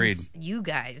 sometimes Agreed. you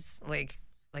guys, like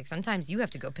sometimes you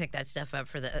have to go pick that stuff up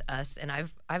for us. And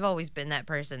I've always been that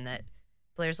person that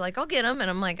Blair's like, I'll get them. And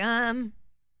I'm like, I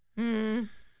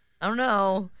don't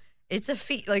know. It's a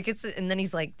feat. Like, and then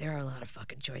he's like, there are a lot of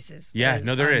fucking choices. Yeah,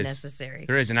 no, there is. Unnecessary.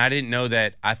 There is. And I didn't know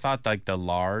that. I thought, like, the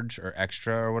large or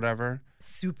extra or whatever.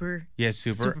 Super. Yeah,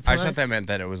 super. Super I just thought plus. that meant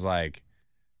that it was, like,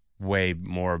 way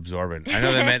more absorbent. I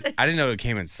know that meant, I didn't know it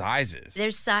came in sizes.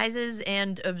 There's sizes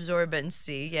and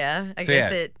absorbency. Yeah. I So,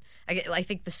 guess yeah. I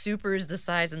think the super is the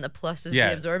size and the plus is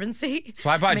Yeah. the absorbency. So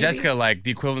I bought Maybe. Jessica, like,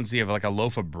 the equivalency of, like, a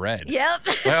loaf of bread. Yep.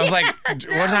 Like, I was like,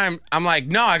 one time, I'm like,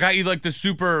 no, I got you, like, the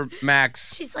super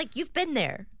max. She's like, you've been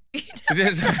there. I'm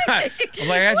like, I got What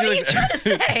you, are you like, trying to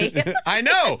say? I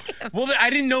know. Well, I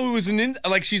didn't know it was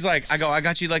like, she's like, I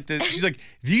got you, like, she's like,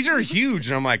 these are huge.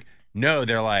 And I'm like, no,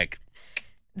 they're, like,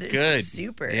 They're good.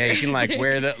 super. Yeah, you can, like,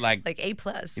 wear the, like A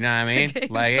plus. you know what I mean?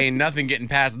 Like, ain't nothing getting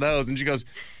past those. And she goes,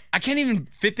 I can't even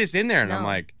fit this in there. And I'm No.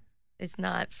 like, It's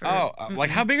not for. oh, like,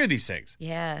 how big are these things?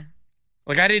 Yeah.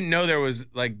 Like, I didn't know there was,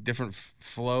 like, different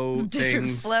flow Different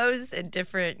things. flows and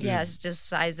different, just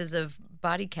sizes of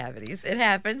body cavities. It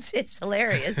happens. It's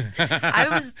hilarious. I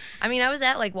was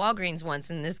at like Walgreens once,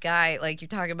 and this guy, like, you're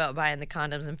talking about buying the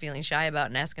condoms and feeling shy about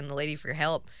and asking the lady for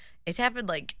help. It's happened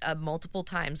like multiple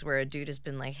times where a dude has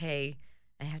been like, hey,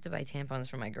 I have to buy tampons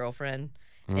for my girlfriend.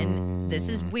 And this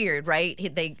is weird, right?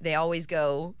 They always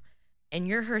go, and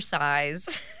you're her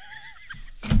size.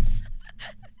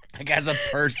 Like, as a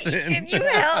person.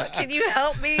 Can you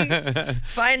help me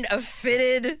find a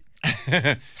fitted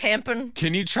tampon?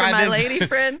 Can you try for my this? lady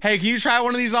friend? Hey, can you try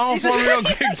one of these on for me real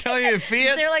quick? Tell you if it Is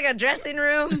fits. there like a dressing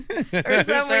room or Is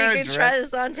somewhere there you a can try dress-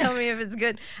 this on? Tell me if it's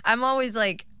good. I'm always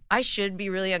like, I should be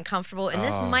really uncomfortable, and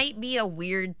this Oh. might be a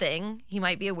weird thing. He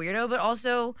might be a weirdo, but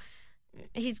also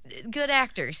he's a good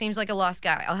actor. Seems like a lost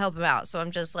guy. I'll help him out. So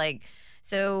I'm just like,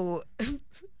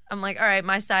 I'm like, all right,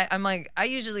 my side. I'm like, I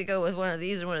usually go with one of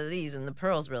these and one of these, and the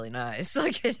pearl's really nice.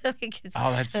 It's,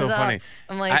 Oh, that's so it's all- funny.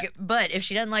 I'm like, but if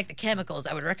she doesn't like the chemicals,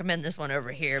 I would recommend this one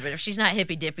over here. But if she's not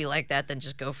hippy dippy like that, then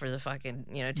just go for the fucking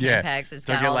 10 packs. It's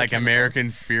Don't got get all the like chemicals. American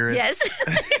Spirits. Yes,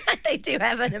 they do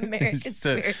have an American It's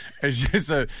Spirits. it's just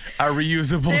a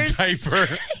reusable There's-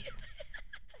 diaper.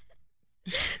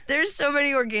 There's so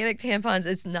many organic tampons.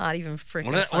 It's not even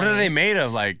freaking. What are they made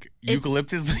of? Like It's-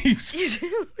 eucalyptus leaves?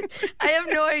 I have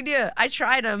no idea. I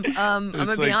tried them. I'm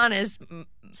gonna be like honest.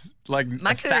 Like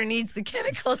My cooter needs the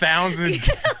chemicals. thousand.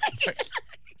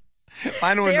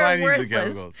 Mine would They're not use the worthless.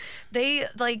 chemicals. They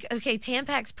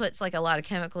Tampax puts like a lot of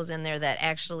chemicals in there that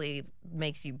actually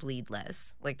makes you bleed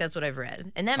less. Like that's what I've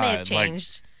read, and that may have It's like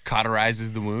changed.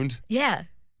 cauterizes the wound. Yeah,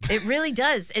 it really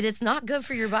does, and it's not good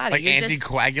for your body. Like You're just-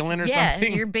 anticoagulant or yeah,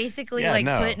 something. you're basically Yeah, like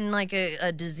no. putting like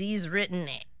a disease-ridden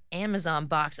Amazon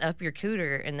box up your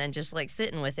cooter and then just like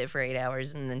sitting with it for 8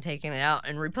 hours and then taking it out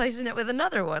and replacing it with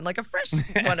another one, like a fresh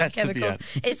one of chemicals.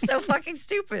 It's so fucking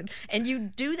stupid. And you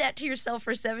do that to yourself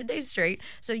for 7 days straight.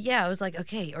 So yeah, I was like,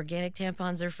 okay, organic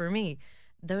tampons are for me.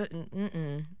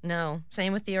 No.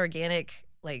 Same with the organic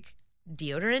like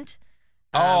deodorant.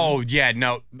 Oh yeah,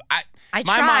 no. I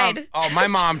tried. My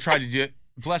mom tried to do it.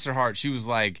 Bless her heart. She was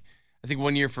like, I think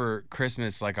one year for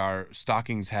Christmas, like our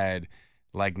stockings had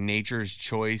like Nature's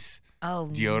Choice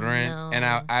deodorant. No. And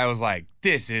I was like,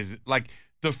 this is like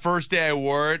the first day I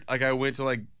wore it, like I went to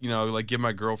like, you know, like give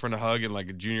my girlfriend a hug in like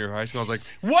a junior high school. I was like,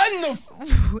 what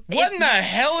in the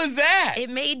hell is that? It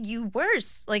made you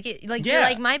worse. Like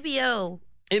my BO.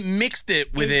 It mixed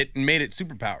it with it and made it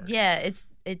superpowered. Yeah,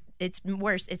 it's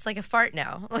worse. It's like a fart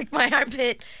now. Like my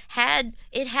armpit had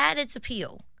its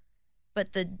appeal.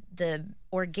 But the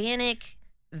organic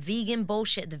vegan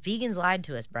bullshit, the vegans lied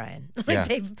to us, Brian.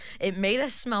 It made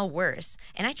us smell worse.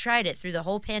 And I tried it through the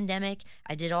whole pandemic.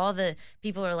 I did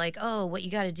people are like, oh, what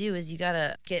you got to do is you got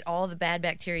to get all the bad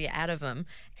bacteria out of them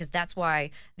because that's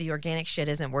why the organic shit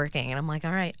isn't working. And I'm like,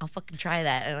 all right, I'll fucking try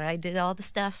that. And I did all the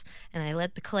stuff and I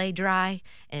let the clay dry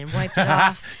and wiped it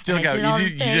off. You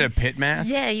did a pit mask?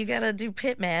 Yeah, you got to do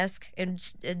pit mask. And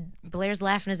Blair's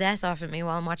laughing his ass off at me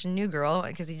while I'm watching New Girl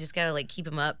because he just got to like keep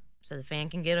him up so the fan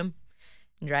can get him.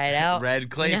 Dry it out. Red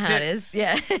clay you know pits. How it is.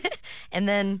 Yeah. And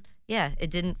then, yeah,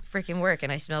 it didn't freaking work.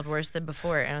 And I smelled worse than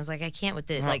before. And I was like, I can't with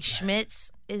this. Like,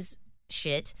 Schmidt's is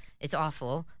shit. It's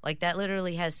awful. Like, that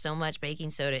literally has so much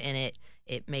baking soda in it.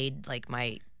 It made, like,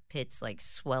 my pits, like,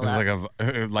 swell up.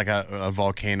 It was like a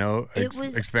volcano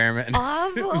experiment.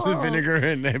 Awful. With vinegar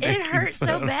and baking It hurt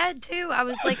soda. so bad, too. I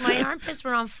was like, my armpits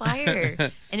were on fire.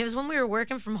 And it was when we were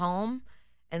working from home.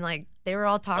 And, like, they were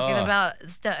all talking about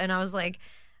stuff. And I was like,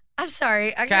 I'm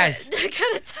sorry. My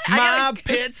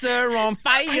pits are on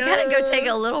fire. I gotta go take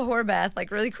a little whore bath,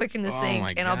 like really quick in the sink,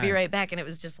 my and I'll be God. right back. And it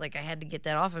was just like I had to get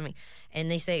that off of me.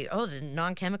 And they say, oh, the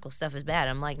non-chemical stuff is bad.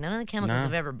 I'm like, none of the chemicals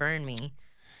have ever burned me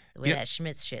the way that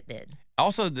Schmidt's shit did.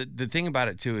 Also, the thing about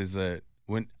it too is that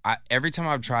every time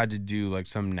I've tried to do like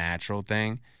some natural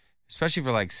thing, especially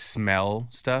for like smell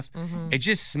stuff, it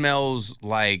just smells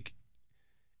like.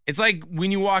 It's like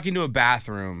when you walk into a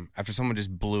bathroom after someone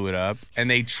just blew it up and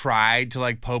they tried to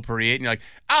like potpourri it and you're like,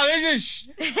 oh, this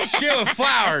is shit with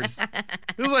flowers.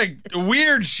 This is like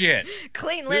weird shit.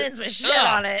 Clean linens with shit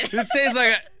on it.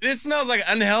 This smells like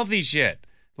unhealthy shit.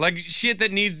 Like shit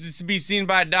that needs to be seen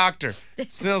by a doctor.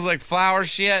 It smells like flower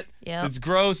shit. Yep. It's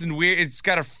gross and weird. It's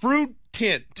got a fruit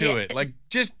tint to it. Like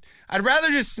I'd rather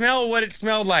just smell what it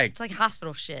smelled like. It's like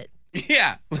hospital shit.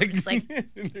 Yeah, it's like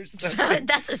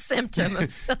that's a symptom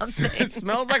of something. It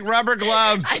smells like rubber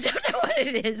gloves. I don't know what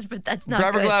it is, but that's not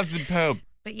rubber good. gloves and poop.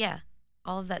 But yeah,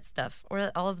 all of that stuff,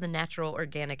 or all of the natural,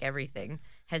 organic everything,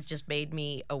 has just made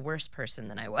me a worse person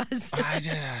than I was.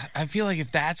 I feel like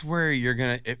if that's where you're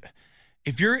gonna,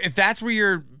 if that's where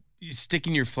you're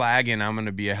sticking your flag in, I'm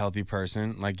gonna be a healthy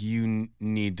person. Like you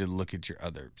need to look at your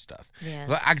other stuff. Yeah,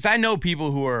 because I know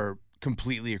people who are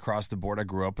completely across the board. I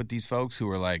grew up with these folks who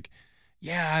are like,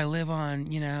 yeah, I live on,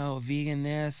 vegan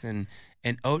this and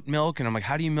oat milk. And I'm like,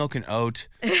 how do you milk an oat?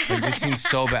 Like, it just seems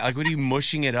so bad. Like, what are you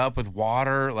mushing it up with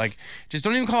water? Like, just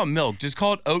don't even call it milk. Just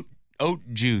call it oat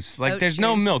juice. Like, there's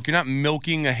no milk. You're not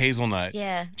milking a hazelnut.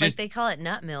 Yeah, like they call it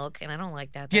nut milk, and I don't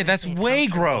like that. Yeah, that's way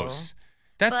gross.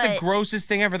 That's the grossest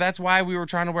thing ever. That's why we were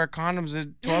trying to wear condoms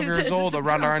at 12 years old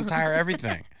around our entire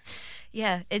everything.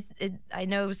 Yeah, I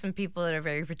know some people that are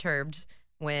very perturbed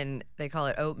when they call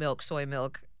it oat milk, soy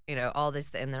milk, all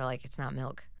this, and they're like, it's not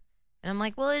milk. And I'm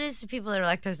like, well, it is to people that are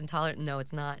lactose intolerant. No,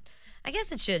 it's not. I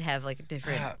guess it should have like a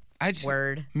different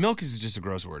word. Milk is just a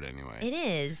gross word anyway. It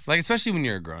is. Like, especially when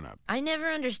you're a grown up. I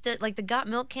never understood, like the Got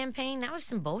Milk campaign, that was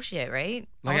some bullshit, right?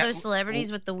 Like, all those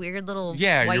celebrities with the weird little white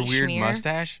your weird schmear.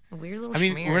 Mustache. A weird little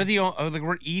schmear. schmear.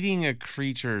 We're eating a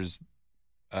creature's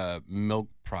milk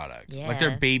product. Yeah. Like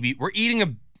their baby. We're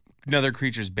eating another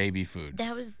creature's baby food.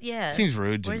 That was, yeah. Seems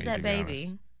rude to Where's me. Where's that to be baby?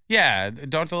 honest. Yeah.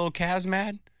 Don't the little calves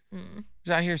mad?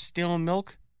 He's out here stealing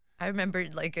milk. I remember,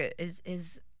 like,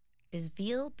 is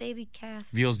veal baby calf?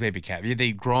 Veal's baby calf. Yeah,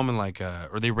 they grow them in like,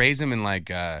 or they raise them in like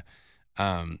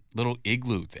little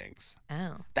igloo things.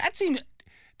 Oh. That's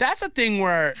a thing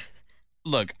where,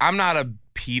 look, I'm not a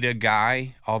PETA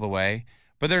guy all the way,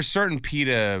 but there's certain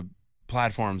PETA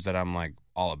platforms that I'm like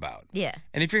all about. Yeah.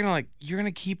 And if you're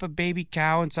gonna keep a baby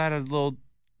cow inside a little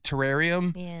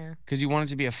terrarium, yeah, because you want it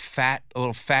to be a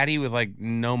little fatty with like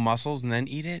no muscles, and then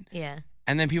eat it, yeah.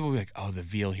 And then people will be like, "Oh, the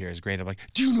veal here is great." I'm like,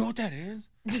 "Do you know what that is?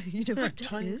 You know what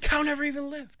that is? Cow never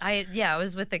even lived." I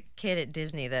was with a kid at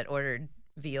Disney that ordered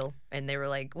veal, and they were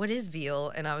like, "What is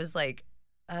veal?" And I was like,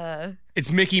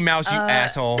 It's Mickey Mouse, you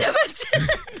asshole.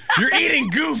 You're eating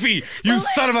Goofy, you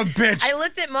son of a bitch. I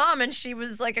looked at Mom and she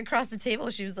was like across the table.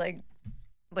 She was like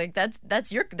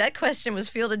that question was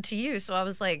fielded to you. So I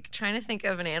was like trying to think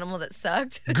of an animal that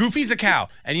sucked. Goofy's a cow.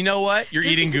 And you know what? You're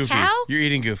eating Goofy's a Goofy. cow? You're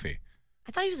eating Goofy.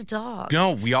 I thought he was a dog.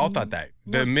 No, we all thought that.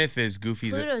 The myth is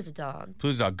Goofy's Pluto's a dog.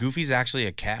 Pluto's a dog. Goofy's actually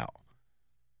a cow.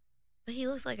 But he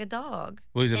looks like a dog.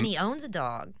 Well, and he owns a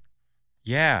dog.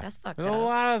 Yeah. That's fucked There's up. a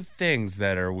lot of things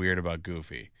that are weird about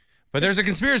Goofy. But there's a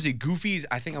conspiracy. Goofy's,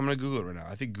 I think I'm going to Google it right now.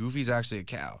 I think Goofy's actually a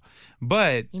cow.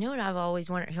 But you know what I've always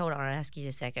wondered? Hold on, I'll ask you in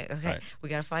a second. Okay, right. We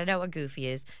got to find out what Goofy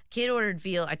is. Kid ordered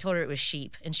veal. I told her it was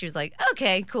sheep. And she was like,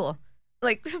 okay, cool.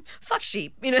 Like, fuck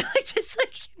sheep. You know, like just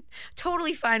like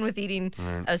totally fine with eating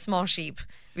a small sheep.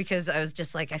 Because I was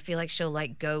just like, I feel like she'll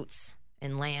like goats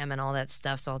and lamb and all that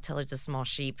stuff. So I'll tell her it's a small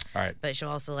sheep. All right. But she'll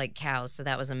also like cows. So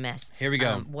that was a mess. Here we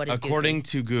go. What is According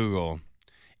Goofy? to Google,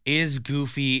 is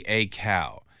Goofy a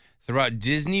cow? Throughout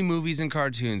Disney movies and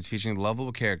cartoons featuring the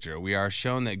lovable character, we are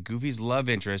shown that Goofy's love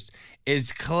interest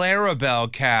is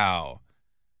Clarabelle Cow,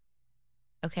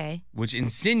 Okay. which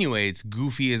insinuates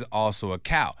Goofy is also a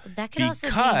cow. That could also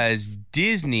be. Because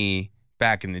Disney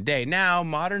back in the day, now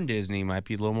modern Disney might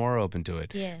be a little more open to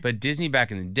it, Yeah. but Disney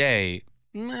back in the day,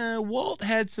 Walt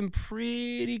had some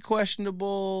pretty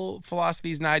questionable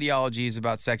philosophies and ideologies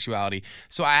about sexuality.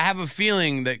 So I have a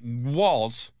feeling that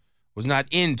Walt was not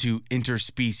into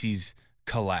interspecies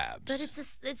collabs. But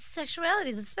it's sexuality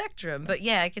is a spectrum. But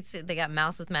yeah, I could see they got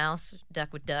mouse with mouse,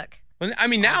 duck with duck. I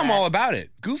mean, now all I'm that. all about it.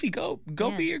 Goofy, go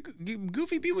Yeah. be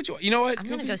Goofy, be what you want. You know what? I'm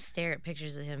Goofy, gonna go stare at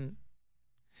pictures of him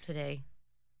today.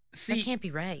 see. That can't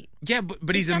be right. Yeah,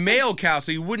 but he's a male cow,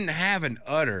 so he wouldn't have an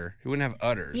udder. He wouldn't have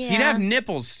udders. He'd Yeah. have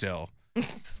nipples still.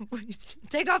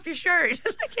 Take off your shirt.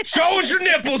 Show us your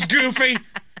nipples, Goofy.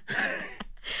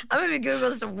 I'm gonna be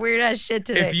Googling some weird ass shit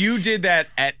today. If you did that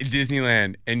at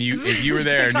Disneyland and if you were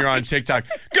there and you're on TikTok,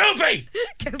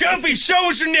 Goofy, show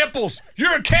us your nipples.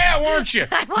 You're a cow, aren't you?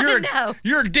 I wanna know.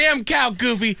 You're a damn cow,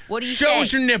 Goofy. What do you show say?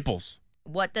 us your nipples.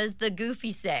 What does the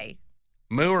Goofy say?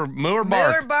 Moo or bark. Moo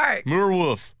or bark. Moo or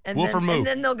woof. And Woof then, or moo. And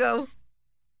then they'll go.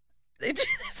 They do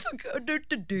that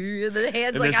fucking do. And the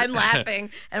hands And like there's- I'm laughing,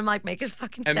 and I'm like, make a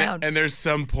fucking sound. And there's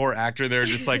some poor actor there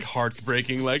just like hearts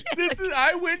breaking like,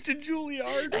 I went to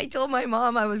Juilliard. I told my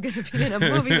mom I was gonna be in a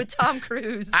movie with Tom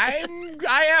Cruise. I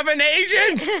have an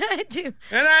agent. I do.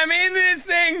 And I'm in this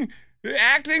thing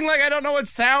acting like I don't know what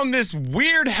sound this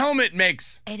weird helmet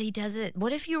makes. Eddie does it.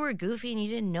 What if you were Goofy and you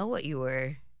didn't know what you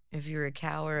were? If you were a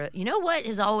cow or you know what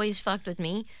has always fucked with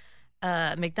me?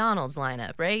 McDonald's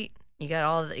lineup, right? You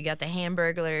got the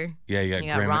Hamburglar. Yeah, you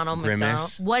got Ronald Grimace.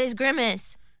 McDonald. What is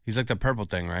Grimace? He's like the purple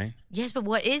thing, right? Yes, but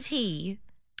what is he?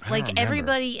 I don't Like remember.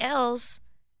 everybody else,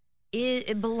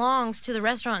 it belongs to the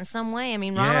restaurant in some way. I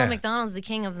mean, Yeah. Ronald McDonald's the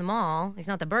king of them all. He's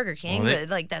not the Burger King, Well, but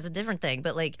like that's a different thing.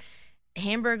 But like,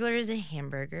 Hamburglar is a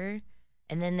hamburger,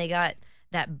 and then they got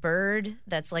that bird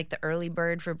that's like the early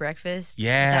bird for breakfast.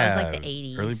 Yeah. that was like the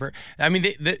 80s. Early bird. I mean,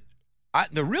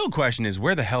 the real question is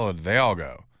where the hell did they all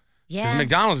go? Because Yeah,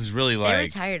 McDonald's is really they like,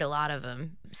 retired a lot of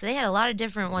them, so they had a lot of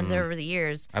different ones over the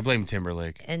years. I blame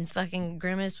Timberlake. And fucking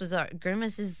Grimace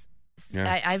is.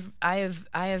 Yeah. I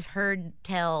have heard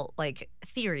tell like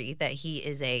theory that he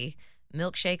is a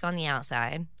milkshake on the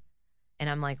outside, and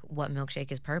I'm like, what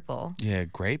milkshake is purple? Yeah,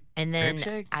 grape. And then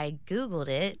Grape-shake? I googled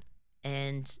it,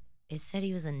 and it said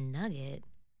he was a nugget.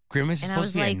 Grimace is And I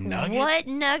supposed was to be like, a nugget? what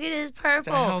nugget is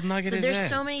purple? hell nugget so is there's that?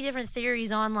 so many different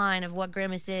theories online of what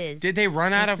Grimace is. Did they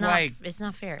run out It's of not- like, It's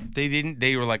not fair.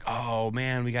 they were like, oh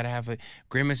man, we got to have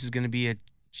Grimace is going to be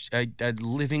a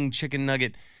living chicken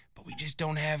nugget, but we just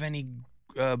don't have any,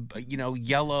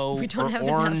 yellow We don't or have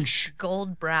orange. enough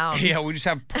gold brown. Yeah, we just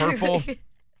have purple.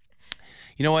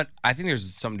 You know what? I think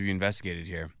there's something to be investigated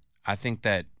here. I think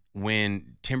that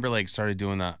when Timberlake started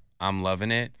doing the I'm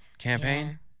Loving It campaign,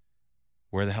 Yeah.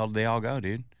 where the hell did they all go,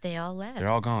 dude? They all left. They're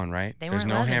all gone, right? They There's weren't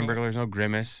no loving it. Hamburglar, there's no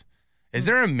Grimace. Is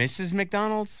there a Mrs.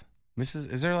 McDonald's?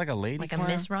 Is there like a lady like a clown?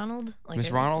 Miss Ronald? Like Miss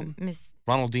a- Ronald? Miss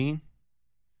Ronald Dean?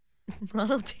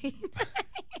 Ronald Dean.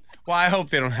 Well, I hope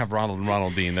they don't have Ronald and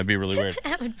Ronald Dean. That'd be really weird.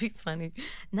 That would be funny.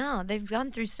 No, they've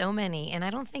gone through so many, and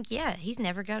I don't think he's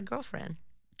never got a girlfriend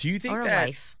Do you think or a that?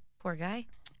 wife. Poor guy.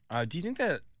 Do you think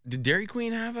that? Did Dairy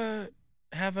Queen have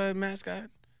a mascot?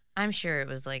 I'm sure it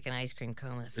was like an ice cream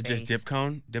cone with a face. Just Dip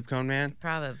Cone Man.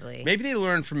 Probably. Maybe they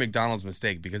learned from McDonald's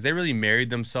mistake because they really married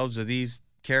themselves to these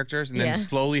characters and then Yeah.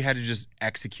 slowly had to just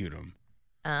execute them.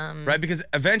 Right. Because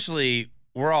eventually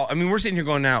we're sitting here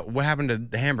going now, what happened to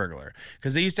the Hamburglar?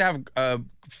 Because they used to have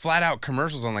flat out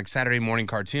commercials on like Saturday morning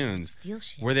cartoons Steal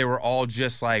shit. where they were all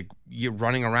just like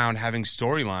running around having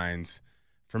storylines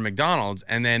from McDonald's,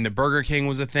 and then the Burger King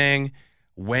was a thing.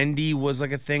 Wendy was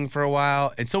like a thing for a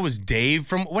while, and so was Dave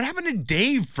from. What happened to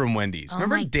Dave from Wendy's?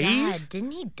 Remember Dave? God,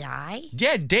 didn't he die?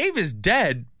 Yeah, Dave is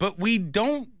dead, but we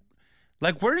don't.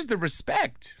 Like, where's the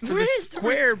respect for the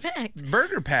square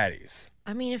burger patties?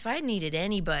 I mean, if I needed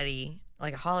anybody,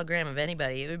 like a hologram of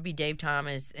anybody, it would be Dave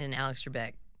Thomas and Alex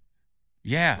Trebek.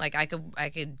 Yeah. Like I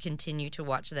could continue to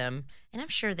watch them, and I'm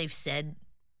sure they've said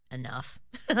enough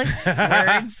like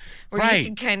words where you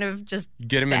can kind of just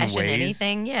get him in fashion ways.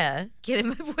 Anything. Yeah, get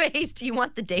him in ways. Do you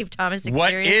want the Dave Thomas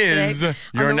experience? What is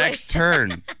your next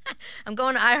turn? I'm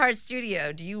going to iHeart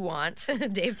Studio. Do you want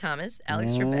Dave Thomas,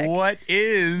 Alex Trebek? What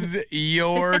is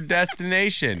your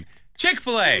destination?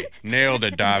 Chick-fil-A. Nailed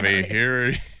it, Davi.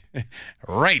 Here,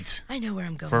 right. I know where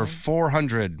I'm going. For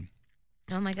 $400.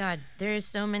 Oh my God, there's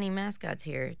so many mascots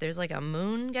here. There's like a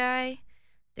moon guy.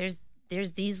 There's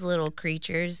these little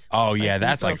creatures. Oh yeah,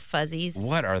 that's little like fuzzies.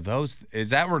 What are those?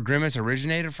 Is that where Grimace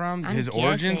originated from? I'm His guessing.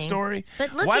 origin story?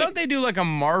 But look Why at- don't they do like a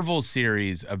Marvel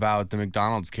series about the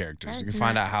McDonald's characters? You can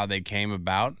find out how they came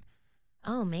about.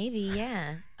 Oh, maybe,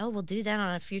 yeah. Oh, we'll do that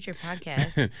on a future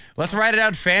podcast. Let's write it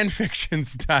out fan fiction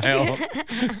style.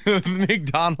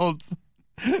 McDonald's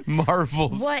Marvel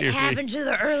What series. happened to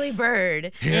the early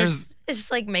bird?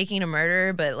 It's like making a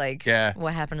murder, but like,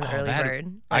 what happened to the early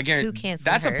bird? Like, who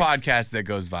canceled That's her? a podcast that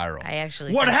goes viral. I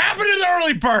actually. What happened to the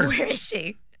early bird? Where is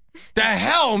she? The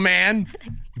hell, man?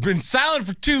 You've been silent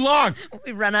for too long.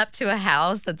 We run up to a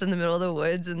house that's in the middle of the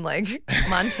woods in like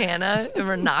Montana, and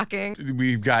we're knocking.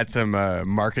 We've got some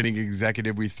marketing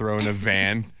executive we throw in a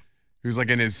van who's like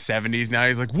in his 70s now.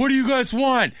 He's like, what do you guys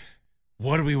want?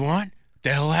 What do we want?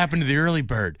 The hell happened to the early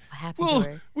bird? What happened to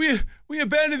her? We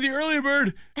abandoned the early bird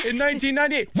in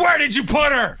 1998. Where did you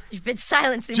put her? You've been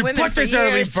silencing You women put for this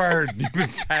years. early bird. You've been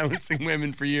silencing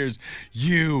women for years.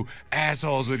 You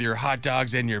assholes with your hot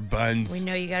dogs and your buns. We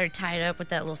know you got her tied up with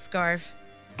that little scarf.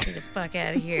 Get the fuck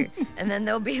out of here. And then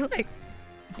they'll be like,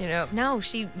 no,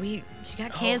 she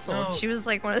got canceled. no. She was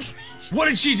like one of the. What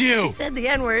did she do? She said the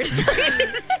N-word.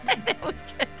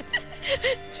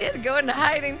 She had to go into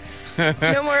hiding.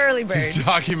 No more early bird.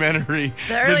 Documentary.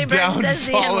 The early bird says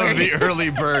the downfall N-word. of the early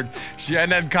bird. She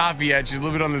hadn't had coffee yet. She's a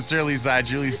little bit on the surly side.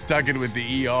 She really stuck it with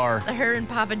the ER. Her and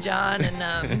Papa John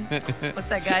and what's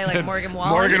that guy like Morgan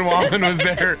Wallen? Morgan Wallen was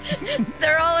there.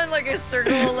 They're all in like a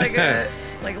circle, like a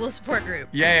little support group.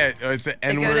 Yeah, it's an They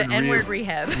N-word. go to N-word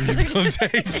rehab.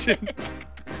 rehabilitation.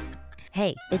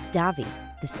 Hey, it's Davi,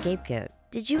 the scapegoat.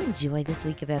 Did you enjoy this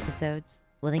week of episodes?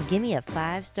 Well, then give me a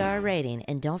 5-star rating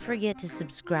and don't forget to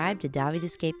subscribe to Davi the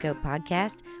Scapegoat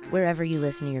podcast wherever you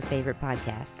listen to your favorite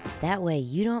podcasts. That way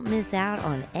you don't miss out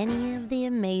on any of the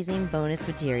amazing bonus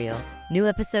material. New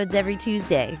episodes every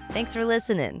Tuesday. Thanks for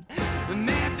listening.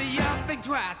 Maybe you'll think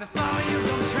twice before you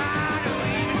go try.